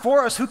God is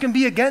for us, who can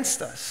be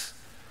against us?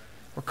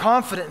 We're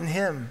confident in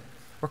him.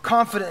 We're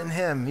confident in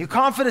him. You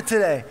confident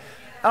today?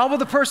 Elbow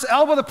the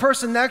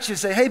person next to you.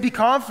 Say, hey, be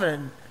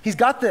confident. He's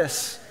got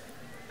this.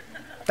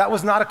 That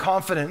was not a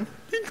confident.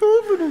 Be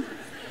confident.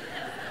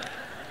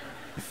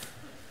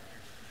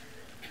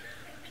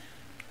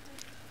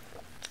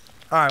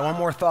 All right, one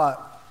more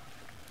thought.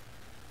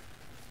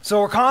 So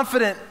we're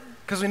confident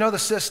because we know the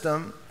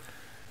system.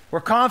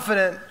 We're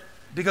confident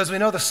because we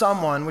know the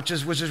someone, which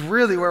is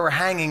really where we're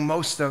hanging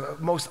most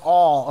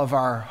all of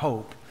our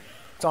hope.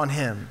 It's on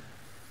him.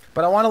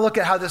 But I want to look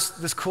at how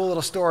this cool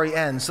little story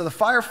ends. So the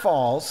fire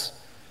falls.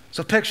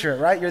 So picture it,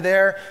 right? You're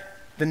there.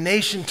 The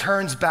nation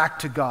turns back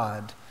to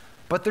God.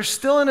 But they're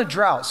still in a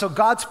drought. So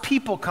God's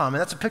people come.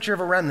 And that's a picture of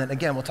a remnant.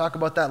 Again, we'll talk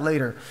about that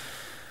later.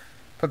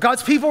 But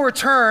God's people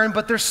return,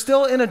 but they're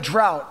still in a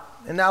drought.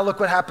 And now look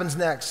what happens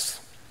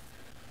next.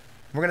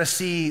 We're going to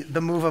see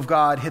the move of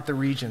God hit the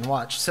region.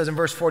 Watch. It says in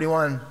verse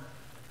 41,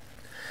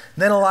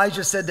 then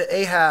Elijah said to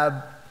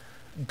Ahab,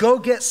 go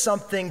get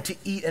something to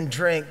eat and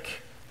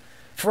drink,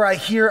 for I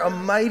hear a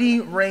mighty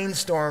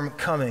rainstorm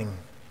coming.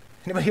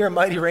 Anybody hear a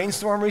mighty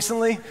rainstorm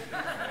recently?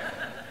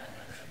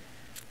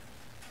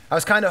 I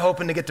was kind of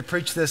hoping to get to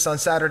preach this on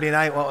Saturday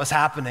night while it was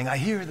happening. I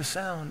hear the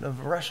sound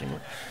of rushing.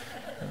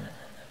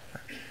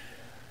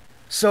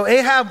 So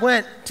Ahab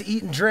went to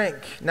eat and drink.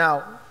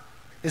 Now,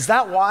 is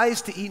that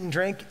wise to eat and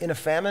drink in a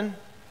famine?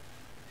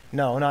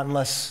 No, not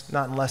unless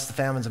the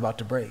famine's about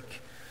to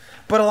break.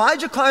 But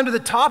Elijah climbed to the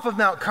top of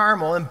Mount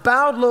Carmel and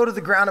bowed low to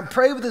the ground and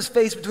prayed with his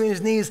face between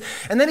his knees.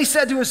 And then he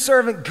said to his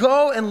servant,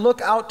 go and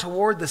look out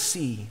toward the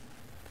sea.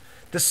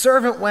 The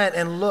servant went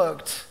and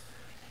looked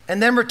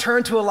and then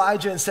returned to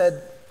Elijah and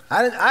said,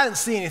 I didn't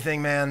see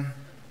anything, man.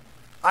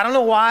 I don't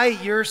know why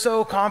you're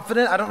so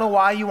confident. I don't know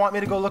why you want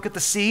me to go look at the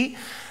sea.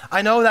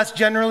 I know that's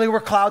generally where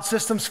cloud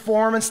systems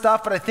form and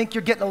stuff, but I think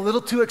you're getting a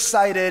little too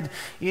excited.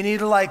 You need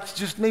to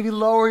just maybe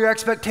lower your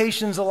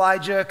expectations,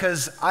 Elijah,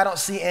 because I don't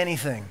see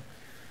anything.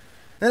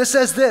 Then it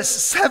says this,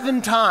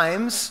 7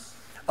 times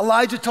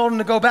Elijah told him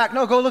to go back.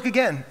 No, go look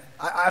again.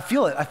 I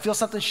feel it. I feel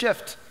something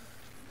shift.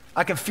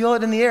 I can feel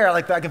it in the air.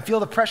 Like I can feel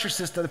the pressure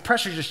system. The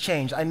pressure just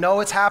changed. I know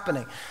it's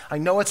happening.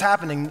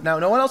 Now,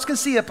 no one else can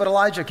see it, but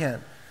Elijah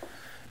can.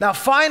 Now,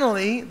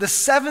 finally, the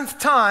 7th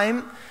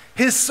time,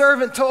 his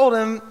servant told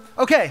him,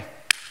 okay,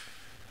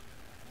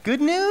 good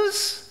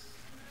news.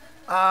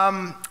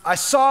 I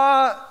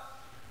saw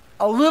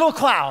a little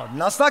cloud.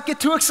 Now, let's not get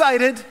too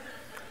excited.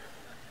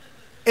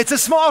 It's a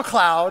small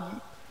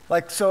cloud.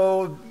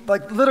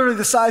 like literally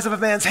the size of a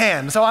man's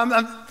hand. So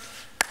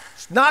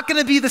it's not going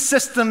to be the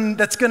system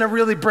that's going to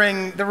really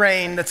bring the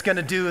rain that's going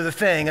to do the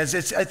thing.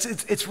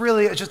 It's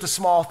really just a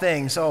small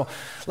thing. So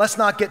let's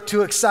not get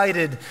too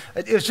excited.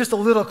 It was just a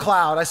little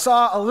cloud. I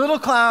saw a little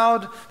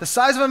cloud the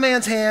size of a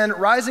man's hand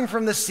rising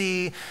from the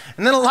sea,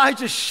 and then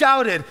Elijah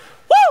shouted,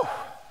 "Woo!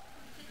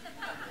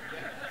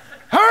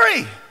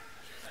 Hurry!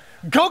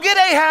 Go get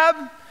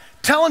Ahab.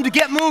 Tell him to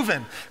get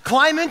moving.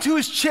 Climb into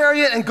his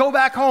chariot and go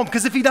back home.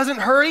 Because if he doesn't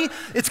hurry,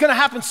 it's going to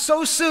happen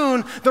so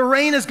soon, the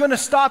rain is going to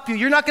stop you.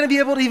 You're not going to be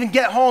able to even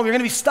get home. You're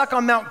going to be stuck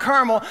on Mount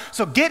Carmel.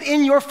 So get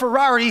in your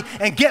Ferrari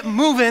and get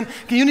moving.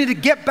 You need to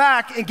get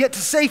back and get to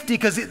safety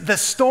because the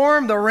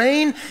storm, the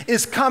rain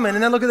is coming."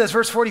 And then look at this,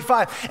 verse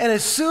 45. "And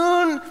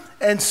soon,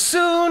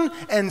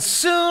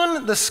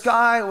 the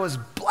sky was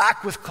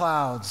black with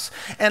clouds,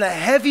 and a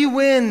heavy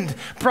wind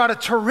brought a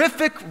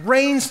terrific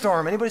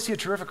rainstorm." Anybody see a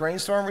terrific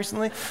rainstorm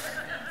recently?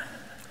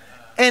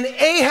 "And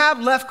Ahab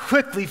left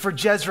quickly for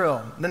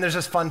Jezreel." And then there's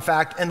this fun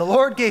fact. "And the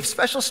Lord gave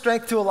special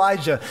strength to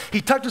Elijah. He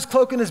tucked his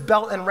cloak in his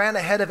belt and ran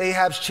ahead of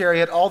Ahab's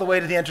chariot all the way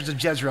to the entrance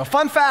of Jezreel."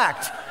 Fun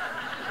fact.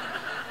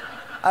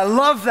 I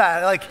love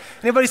that. Like,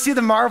 anybody see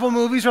the Marvel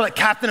movies where like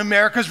Captain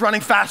America's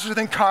running faster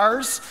than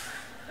cars?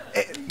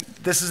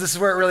 This is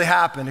where it really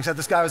happened, except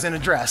this guy was in a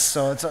dress,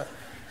 so it's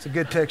a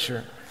good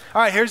picture.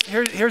 All right,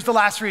 here's the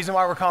last reason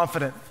why we're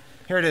confident.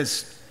 Here it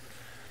is.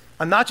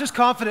 I'm not just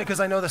confident because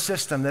I know the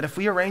system, that if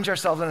we arrange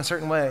ourselves in a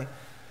certain way, and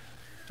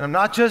I'm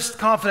not just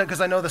confident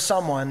because I know the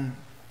someone,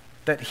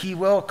 that he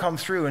will come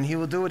through and he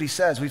will do what he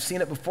says. We've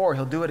seen it before,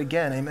 he'll do it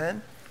again,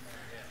 amen?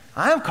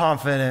 I am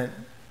confident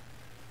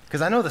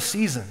because I know the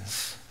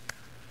seasons.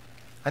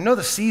 I know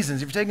the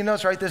seasons. If you're taking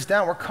notes, write this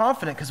down. We're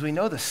confident because we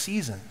know the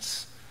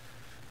seasons.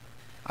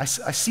 I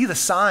see the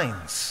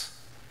signs.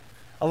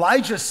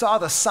 Elijah saw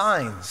the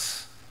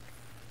signs,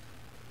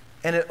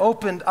 and it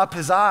opened up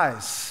his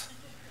eyes.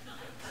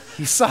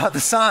 He saw the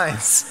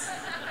signs.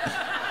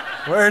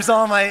 Where's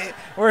all my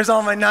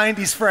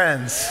 90s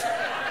friends?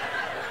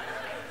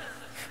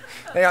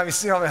 They got me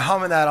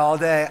humming that all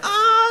day.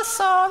 I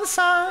saw the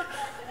sign.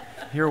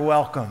 You're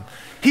welcome.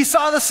 He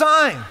saw the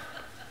sign.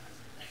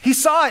 He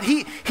saw it.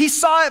 He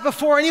saw it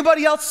before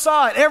anybody else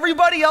saw it.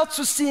 Everybody else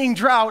was seeing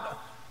drought.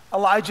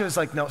 Elijah is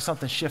like, no,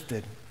 something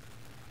shifted.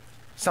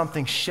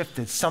 Something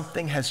shifted.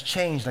 Something has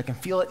changed. I can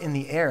feel it in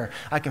the air.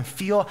 I can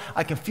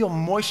feel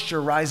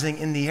moisture rising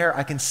in the air.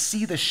 I can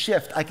see the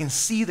shift. I can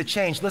see the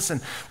change.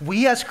 Listen,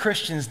 we as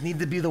Christians need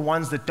to be the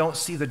ones that don't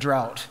see the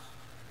drought.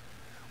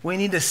 We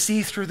need to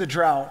see through the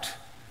drought,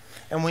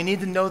 and we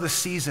need to know the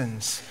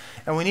seasons,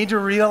 and we need to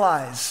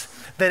realize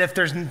that if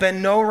there's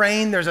been no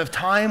rain, there's a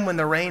time when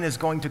the rain is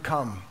going to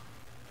come.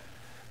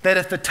 That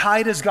if the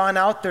tide has gone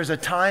out, there's a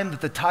time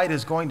that the tide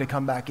is going to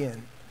come back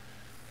in.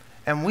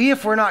 And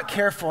if we're not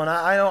careful, and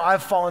I know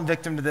I've fallen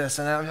victim to this,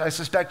 and I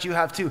suspect you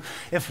have too,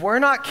 if we're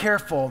not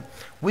careful,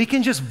 we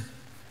can just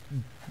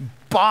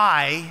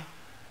buy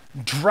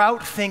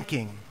drought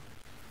thinking.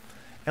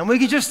 And we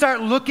can just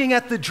start looking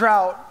at the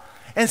drought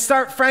and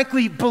start,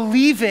 frankly,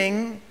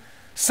 believing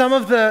some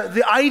of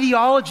the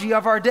ideology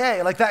of our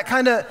day, like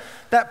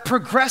that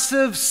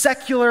progressive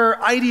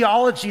secular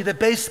ideology that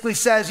basically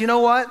says, you know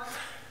what?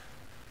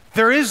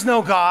 There is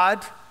no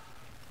God,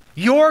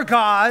 you're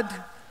God,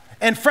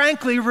 and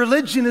frankly,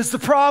 religion is the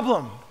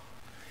problem.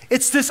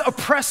 It's this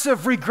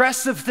oppressive,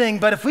 regressive thing,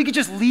 but if we could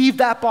just leave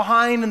that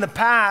behind in the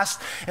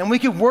past and we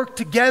could work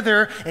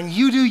together and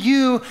you do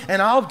you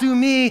and I'll do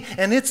me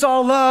and it's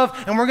all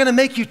love and we're gonna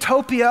make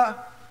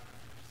utopia,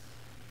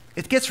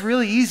 it gets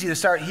really easy to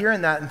start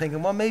hearing that and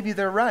thinking, well, maybe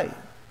they're right.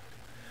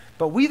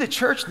 But we, the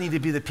church, need to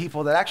be the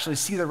people that actually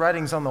see the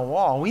writings on the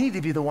wall. We need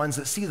to be the ones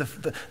that see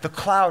the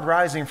cloud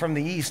rising from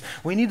the east.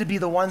 We need to be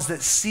the ones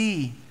that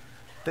see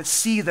that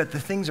the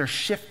things are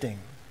shifting.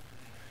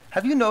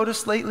 Have you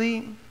noticed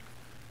lately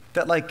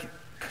that like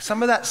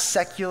some of that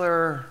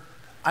secular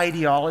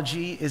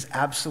ideology is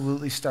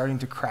absolutely starting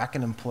to crack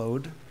and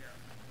implode?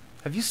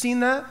 Have you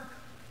seen that?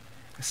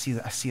 I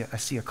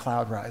see a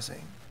cloud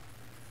rising.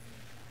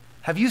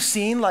 Have you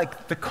seen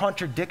like the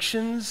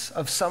contradictions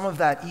of some of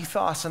that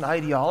ethos and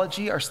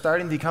ideology are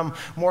starting to become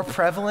more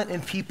prevalent in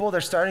people?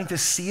 They're starting to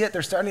see it.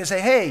 They're starting to say,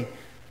 hey,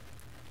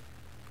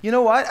 you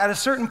know what? At a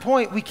certain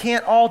point, we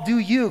can't all do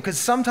you because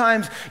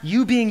sometimes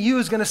you being you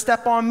is going to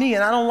step on me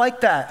and I don't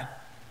like that.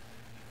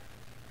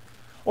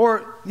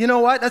 Or, you know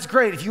what? That's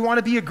great. If you want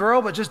to be a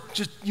girl, but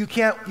just you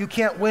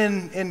can't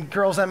win in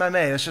girls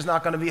MMA. That's just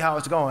not going to be how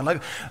it's going.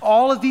 Like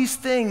all of these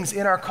things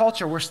in our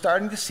culture, we're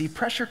starting to see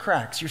pressure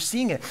cracks. You're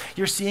seeing it.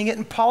 You're seeing it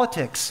in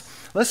politics.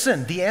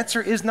 Listen, the answer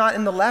is not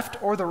in the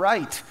left or the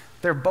right.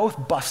 They're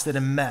both busted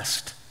and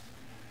messed.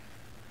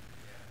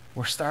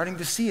 We're starting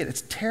to see it.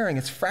 It's tearing.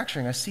 It's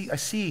fracturing. I see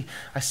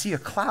a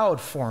cloud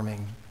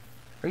forming.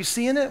 Are you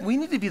seeing it? We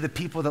need to be the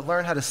people that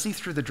learn how to see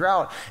through the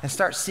drought and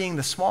start seeing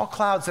the small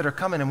clouds that are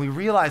coming, and we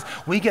realize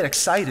we get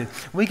excited.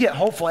 We get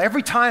hopeful.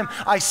 Every time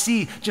I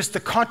see just the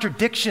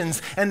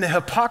contradictions and the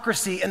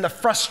hypocrisy and the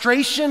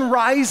frustration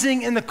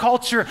rising in the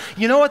culture,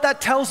 you know what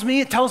that tells me?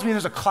 It tells me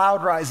there's a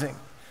cloud rising.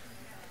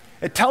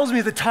 It tells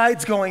me the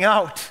tide's going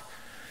out.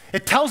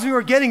 It tells me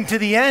we're getting to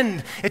the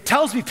end. It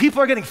tells me people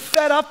are getting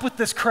fed up with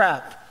this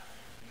crap.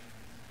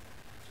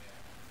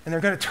 And they're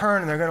going to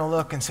turn and they're going to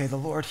look and say, the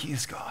Lord, he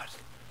is God.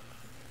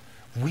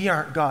 We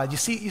aren't God. You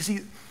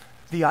see,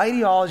 the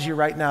ideology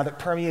right now that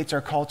permeates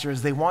our culture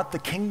is they want the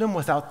kingdom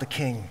without the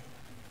king.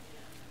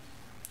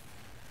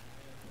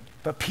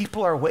 But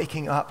people are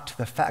waking up to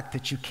the fact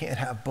that you can't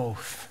have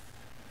both.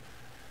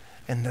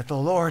 And that the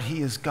Lord,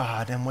 he is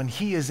God. And when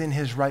he is in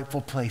his rightful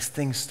place,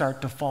 things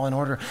start to fall in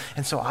order.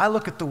 And so I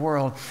look at the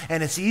world,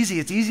 and it's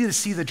easy to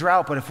see the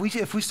drought. But if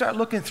we start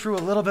looking through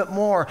a little bit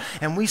more,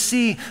 and we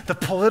see the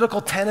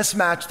political tennis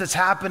match that's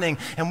happening,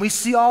 and we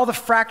see all the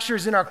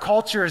fractures in our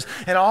cultures,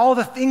 and all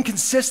the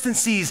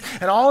inconsistencies,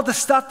 and all the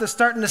stuff that's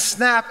starting to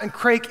snap and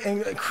creak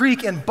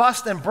and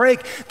bust and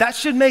break, that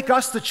should make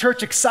us, the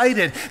church,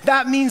 excited.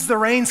 That means the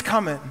rain's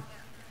coming.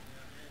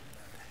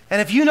 And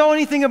if you know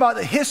anything about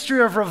the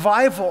history of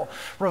revival,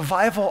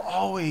 revival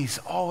always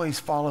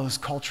follows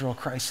cultural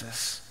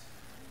crisis.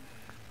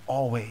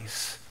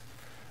 Always.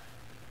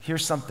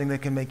 Here's something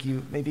that can make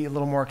you maybe a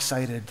little more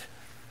excited.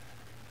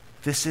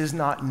 This is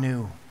not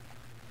new.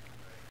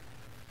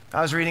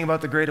 I was reading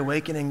about the Great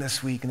Awakening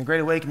this week, and the Great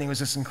Awakening was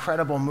this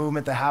incredible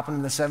movement that happened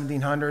in the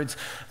 1700s. A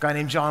guy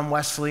named John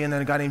Wesley, and then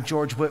a guy named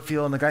George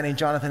Whitefield, and a guy named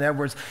Jonathan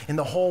Edwards. In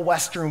the whole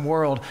Western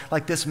world,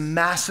 like this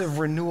massive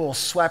renewal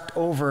swept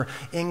over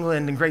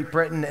England and Great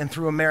Britain and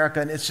through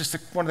America, and it's just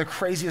one of the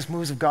craziest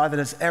moves of God that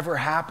has ever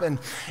happened.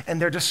 And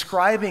they're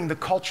describing the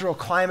cultural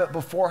climate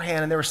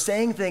beforehand, and they were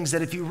saying things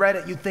that if you read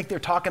it, you'd think they're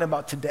talking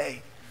about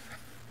today.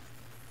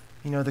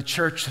 You know, the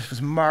church was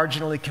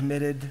marginally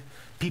committed.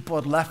 People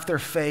had left their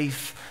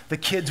faith. The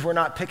kids were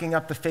not picking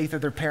up the faith of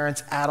their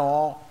parents at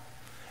all.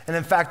 And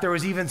in fact, there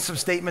was even some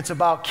statements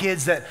about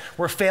kids that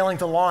were failing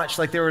to launch,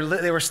 like they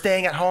were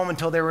staying at home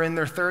until they were in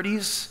their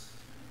 30s.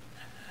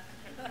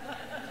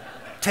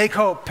 Take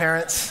hope,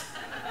 parents.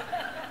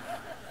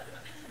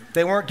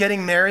 They weren't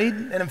getting married.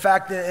 And in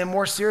fact, and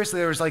more seriously,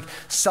 there was like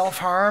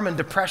self-harm and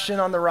depression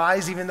on the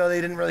rise, even though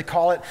they didn't really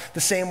call it the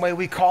same way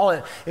we call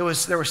it. There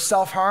was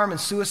self-harm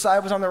and suicide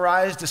was on the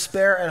rise,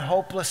 despair and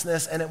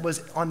hopelessness. And it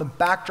was on the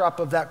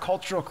backdrop of that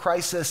cultural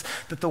crisis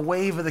that the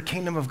wave of the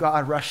kingdom of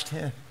God rushed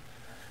in.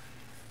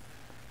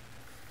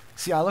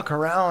 See, I look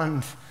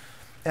around,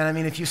 and I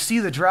mean, if you see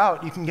the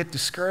drought, you can get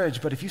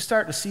discouraged. But if you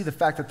start to see the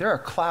fact that there are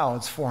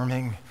clouds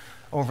forming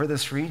over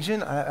this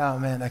region, oh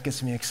man, that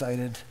gets me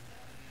excited.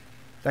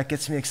 That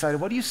gets me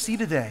excited. What do you see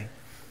today?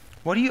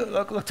 What do you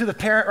look to the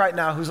parent right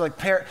now who's like,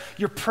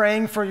 you're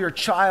praying for your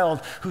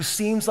child who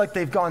seems like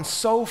they've gone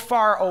so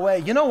far away.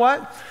 You know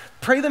what?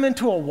 Pray them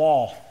into a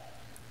wall.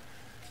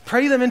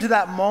 Pray them into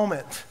that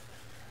moment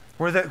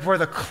where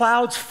the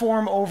clouds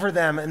form over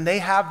them and they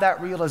have that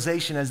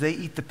realization as they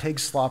eat the pig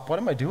slop. What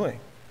am I doing?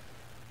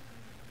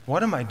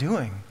 What am I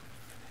doing?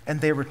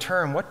 And they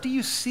return. What do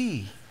you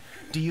see?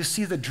 Do you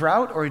see the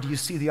drought, or do you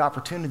see the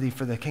opportunity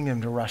for the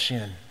kingdom to rush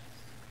in?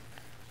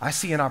 I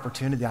see an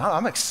opportunity.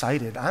 I'm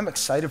excited. I'm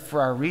excited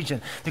for our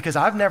region because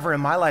I've never in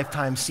my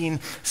lifetime seen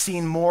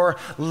more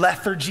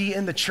lethargy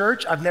in the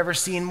church. I've never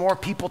seen more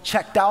people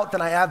checked out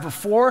than I have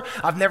before.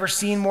 I've never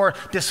seen more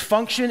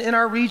dysfunction in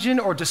our region,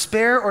 or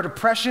despair or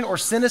depression or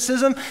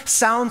cynicism.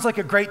 Sounds like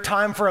a great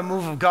time for a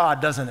move of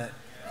God, doesn't it?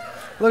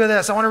 Look at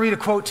this. I want to read a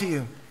quote to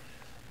you.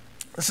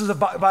 This is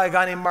by a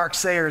guy named Mark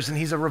Sayers, and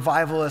he's a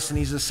revivalist, and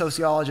he's a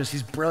sociologist.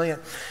 He's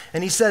brilliant.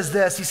 And he says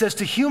this. He says,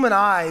 to human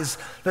eyes,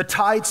 the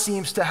tide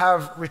seems to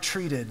have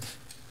retreated.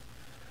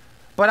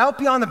 But out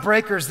beyond the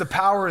breakers, the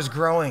power is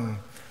growing,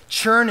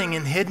 churning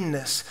in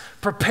hiddenness,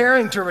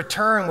 preparing to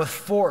return with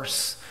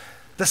force.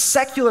 The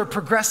secular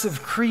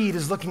progressive creed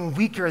is looking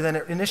weaker than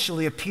it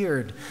initially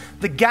appeared.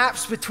 The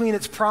gaps between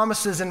its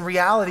promises and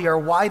reality are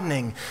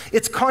widening.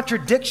 Its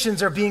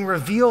contradictions are being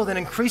revealed in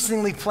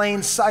increasingly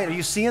plain sight. Are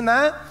you seeing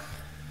that?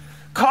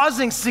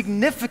 Causing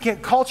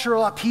significant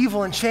cultural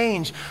upheaval and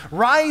change,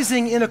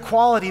 rising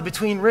inequality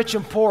between rich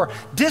and poor,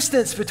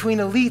 distance between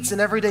elites and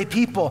everyday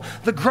people,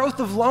 the growth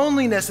of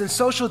loneliness and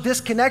social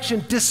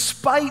disconnection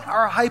despite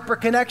our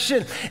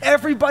hyperconnection.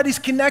 Everybody's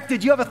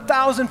connected. You have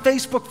 1,000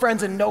 Facebook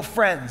friends and no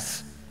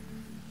friends.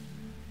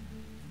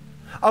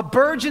 A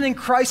burgeoning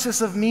crisis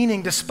of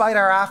meaning despite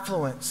our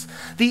affluence,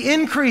 the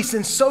increase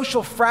in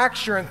social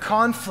fracture and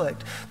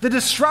conflict, the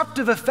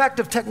disruptive effect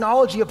of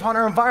technology upon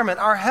our environment,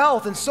 our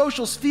health and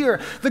social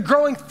sphere, the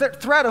growing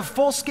threat of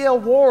full-scale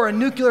war and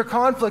nuclear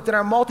conflict in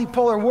our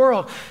multipolar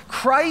world.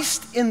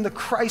 Christ in the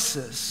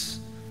crisis.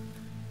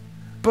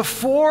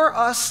 Before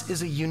us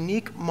is a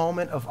unique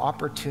moment of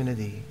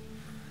opportunity.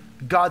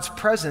 God's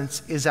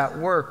presence is at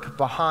work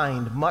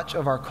behind much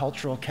of our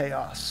cultural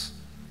chaos.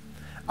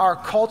 Our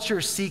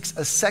culture seeks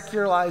a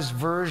secularized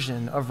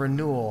version of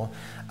renewal,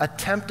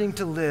 attempting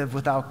to live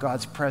without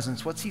God's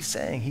presence. What's he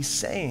saying? He's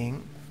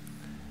saying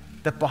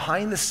that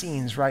behind the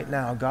scenes right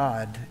now,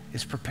 God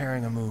is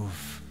preparing a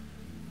move.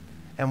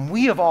 And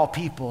we of all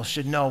people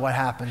should know what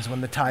happens when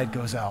the tide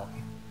goes out.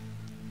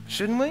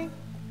 Shouldn't we?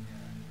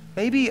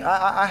 Maybe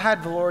I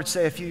had the Lord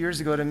say a few years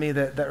ago to me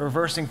that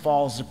reversing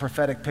falls is a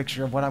prophetic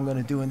picture of what I'm going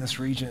to do in this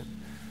region.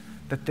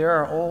 that there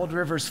are old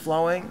rivers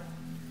flowing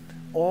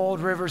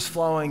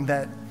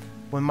that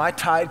when my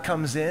tide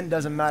comes in,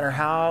 doesn't matter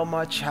how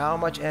much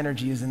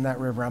energy is in that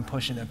river, I'm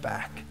pushing it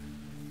back.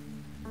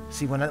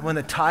 See, when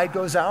the tide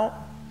goes out,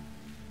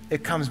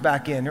 it comes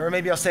back in. Or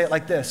maybe I'll say it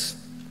like this.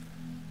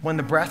 When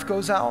the breath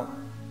goes out,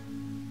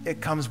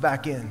 it comes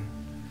back in.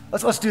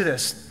 Let's do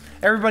this.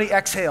 Everybody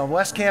exhale.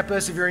 West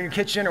Campus, if you're in your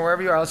kitchen or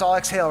wherever you are, let's all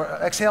exhale.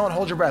 Exhale and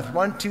hold your breath.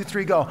 1, 2,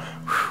 3, go.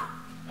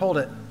 Hold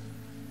it.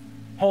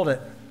 Hold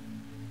it.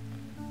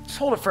 Just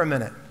hold it for a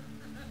minute.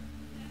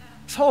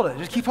 Just hold it.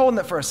 Just keep holding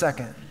it for a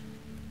second.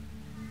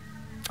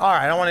 All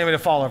right, I don't want anybody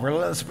to fall over.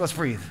 Let's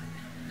breathe.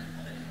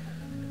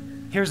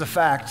 Here's a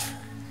fact.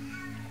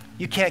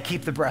 You can't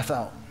keep the breath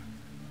out.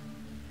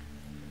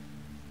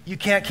 You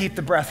can't keep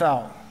the breath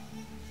out.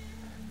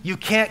 You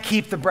can't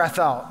keep the breath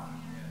out.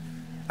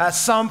 At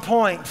some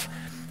point,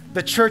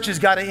 the church has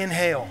got to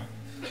inhale.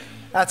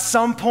 At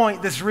some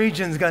point, this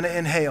region's going to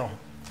inhale.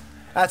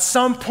 At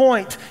some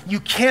point, you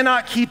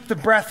cannot keep the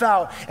breath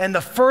out. And the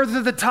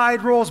further the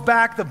tide rolls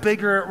back, the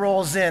bigger it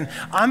rolls in.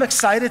 I'm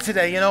excited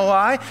today. You know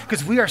why?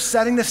 Because we are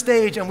setting the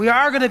stage, and we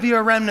are going to be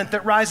a remnant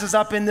that rises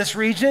up in this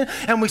region.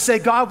 And we say,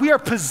 God, we are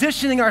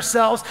positioning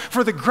ourselves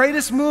for the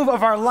greatest move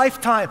of our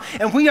lifetime.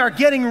 And we are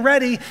getting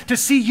ready to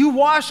see you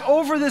wash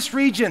over this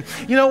region.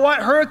 You know what?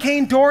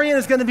 Hurricane Dorian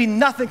is going to be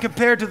nothing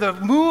compared to the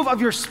move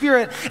of your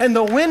Spirit and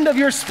the wind of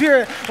your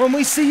Spirit when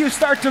we see you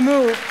start to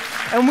move.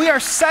 And we are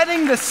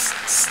setting the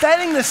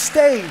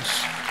stage.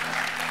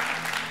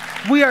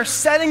 We are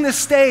setting the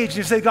stage.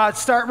 You say, God,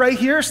 start right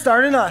here,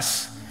 start in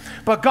us.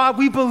 But God,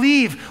 we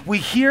believe we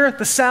hear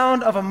the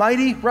sound of a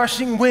mighty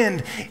rushing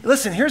wind.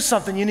 Listen, here's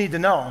something you need to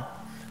know.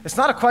 It's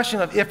not a question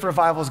of if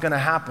revival is going to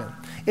happen.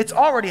 It's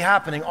already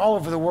happening all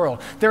over the world.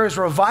 There is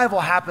revival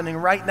happening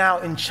right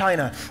now in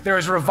China. There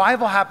is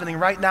revival happening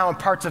right now in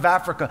parts of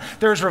Africa.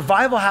 There is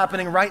revival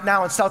happening right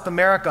now in South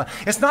America.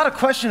 It's not a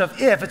question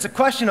of if, it's a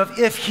question of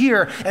if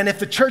here, and if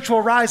the church will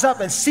rise up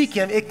and seek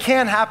him, it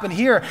can happen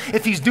here.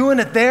 If he's doing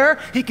it there,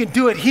 he can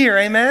do it here,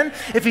 amen?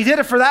 If he did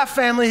it for that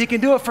family, he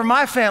can do it for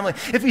my family.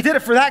 If he did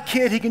it for that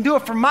kid, he can do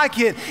it for my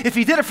kid. If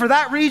he did it for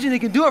that region, he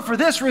can do it for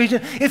this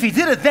region. If he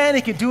did it then,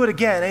 he can do it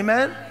again,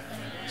 amen?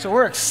 So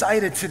we're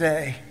excited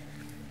today.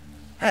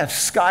 I have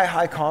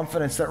sky-high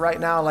confidence that right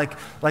now, like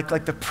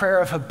the prayer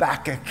of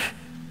Habakkuk,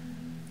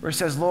 where he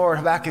says, Lord,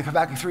 Habakkuk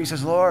 3, he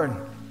says, Lord,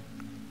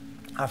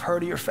 I've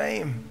heard of your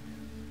fame.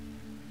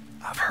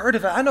 I've heard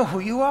of it. I know who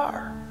you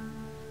are.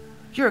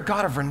 You're a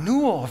God of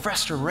renewal, of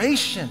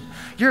restoration.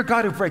 You're a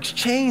God who breaks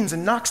chains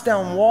and knocks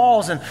down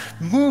walls and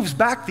moves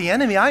back the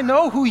enemy. I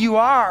know who you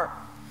are.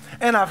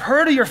 And I've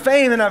heard of your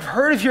fame, and I've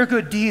heard of your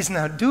good deeds.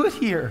 Now do it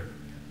here.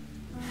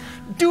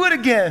 Do it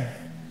again.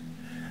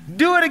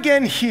 Do it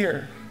again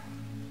here.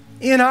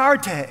 In our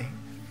day,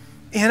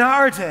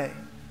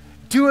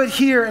 do it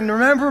here and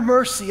remember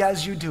mercy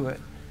as you do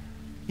it.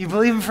 You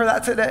believe him for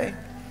that today?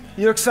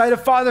 You excited?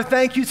 Father,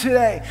 thank you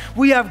today.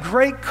 We have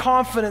great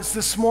confidence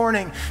this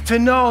morning to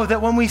know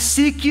that when we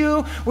seek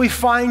you, we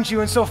find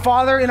you. And so,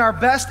 Father, in our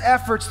best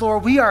efforts,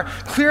 Lord, we are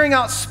clearing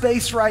out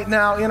space right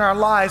now in our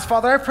lives.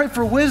 Father, I pray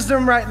for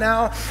wisdom right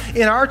now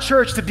in our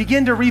church to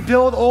begin to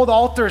rebuild old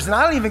altars. And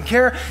I don't even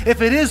care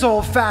if it is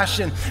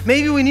old-fashioned.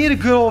 Maybe we need a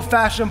good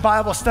old-fashioned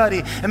Bible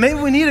study. And maybe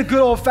we need a good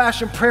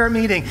old-fashioned prayer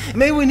meeting. And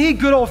maybe we need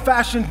good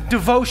old-fashioned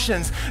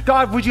devotions.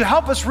 God, would you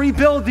help us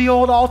rebuild the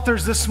old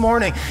altars this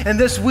morning and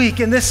this week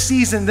and this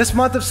season, this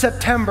month of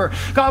September?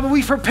 God, would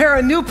we prepare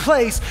a new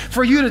place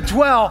for you to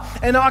dwell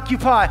and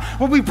occupy?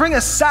 Would we bring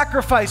a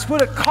sacrifice?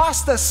 Would it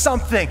cost us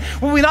something?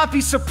 Would we not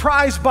be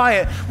surprised by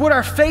it? Would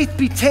our faith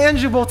be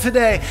tangible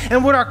today?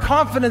 And would our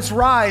confidence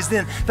rise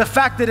in the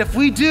fact that if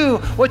we do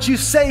what you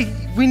say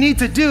we need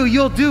to do,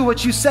 you'll do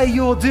what you say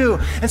you will do?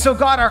 And so,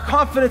 God, our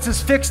confidence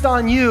is fixed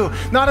on you,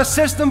 not a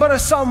system, but a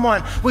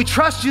someone. We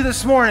trust you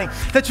this morning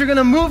that you're going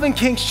to move in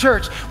King's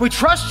Church. We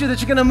trust you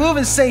that you're going to move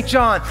in St.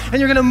 John, and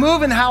you're going to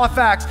move in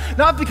Halifax,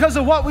 not because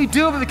of what we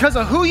do, but because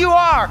of who you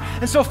are.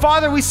 And so,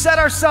 Father, we set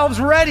ourselves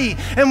ready,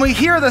 and we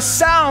hear the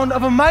sound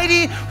of a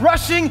mighty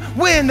rushing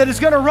wind that is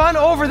going to run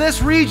over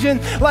this region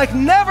like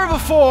never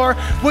before.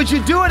 Would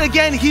you do it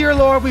again here,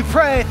 Lord? We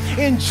pray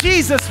in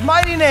Jesus'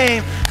 mighty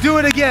name. Do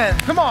it again.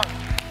 Come on.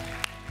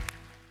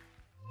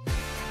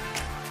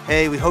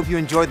 Hey, we hope you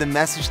enjoyed the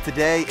message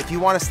today. If you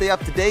want to stay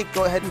up to date,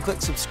 go ahead and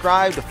click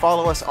subscribe to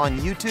follow us on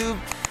YouTube.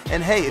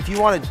 And hey, if you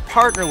want to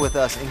partner with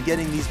us in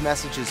getting these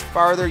messages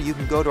farther, you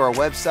can go to our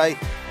website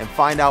and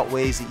find out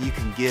ways that you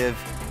can give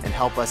and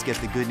help us get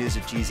the good news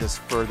of Jesus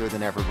further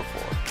than ever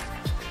before.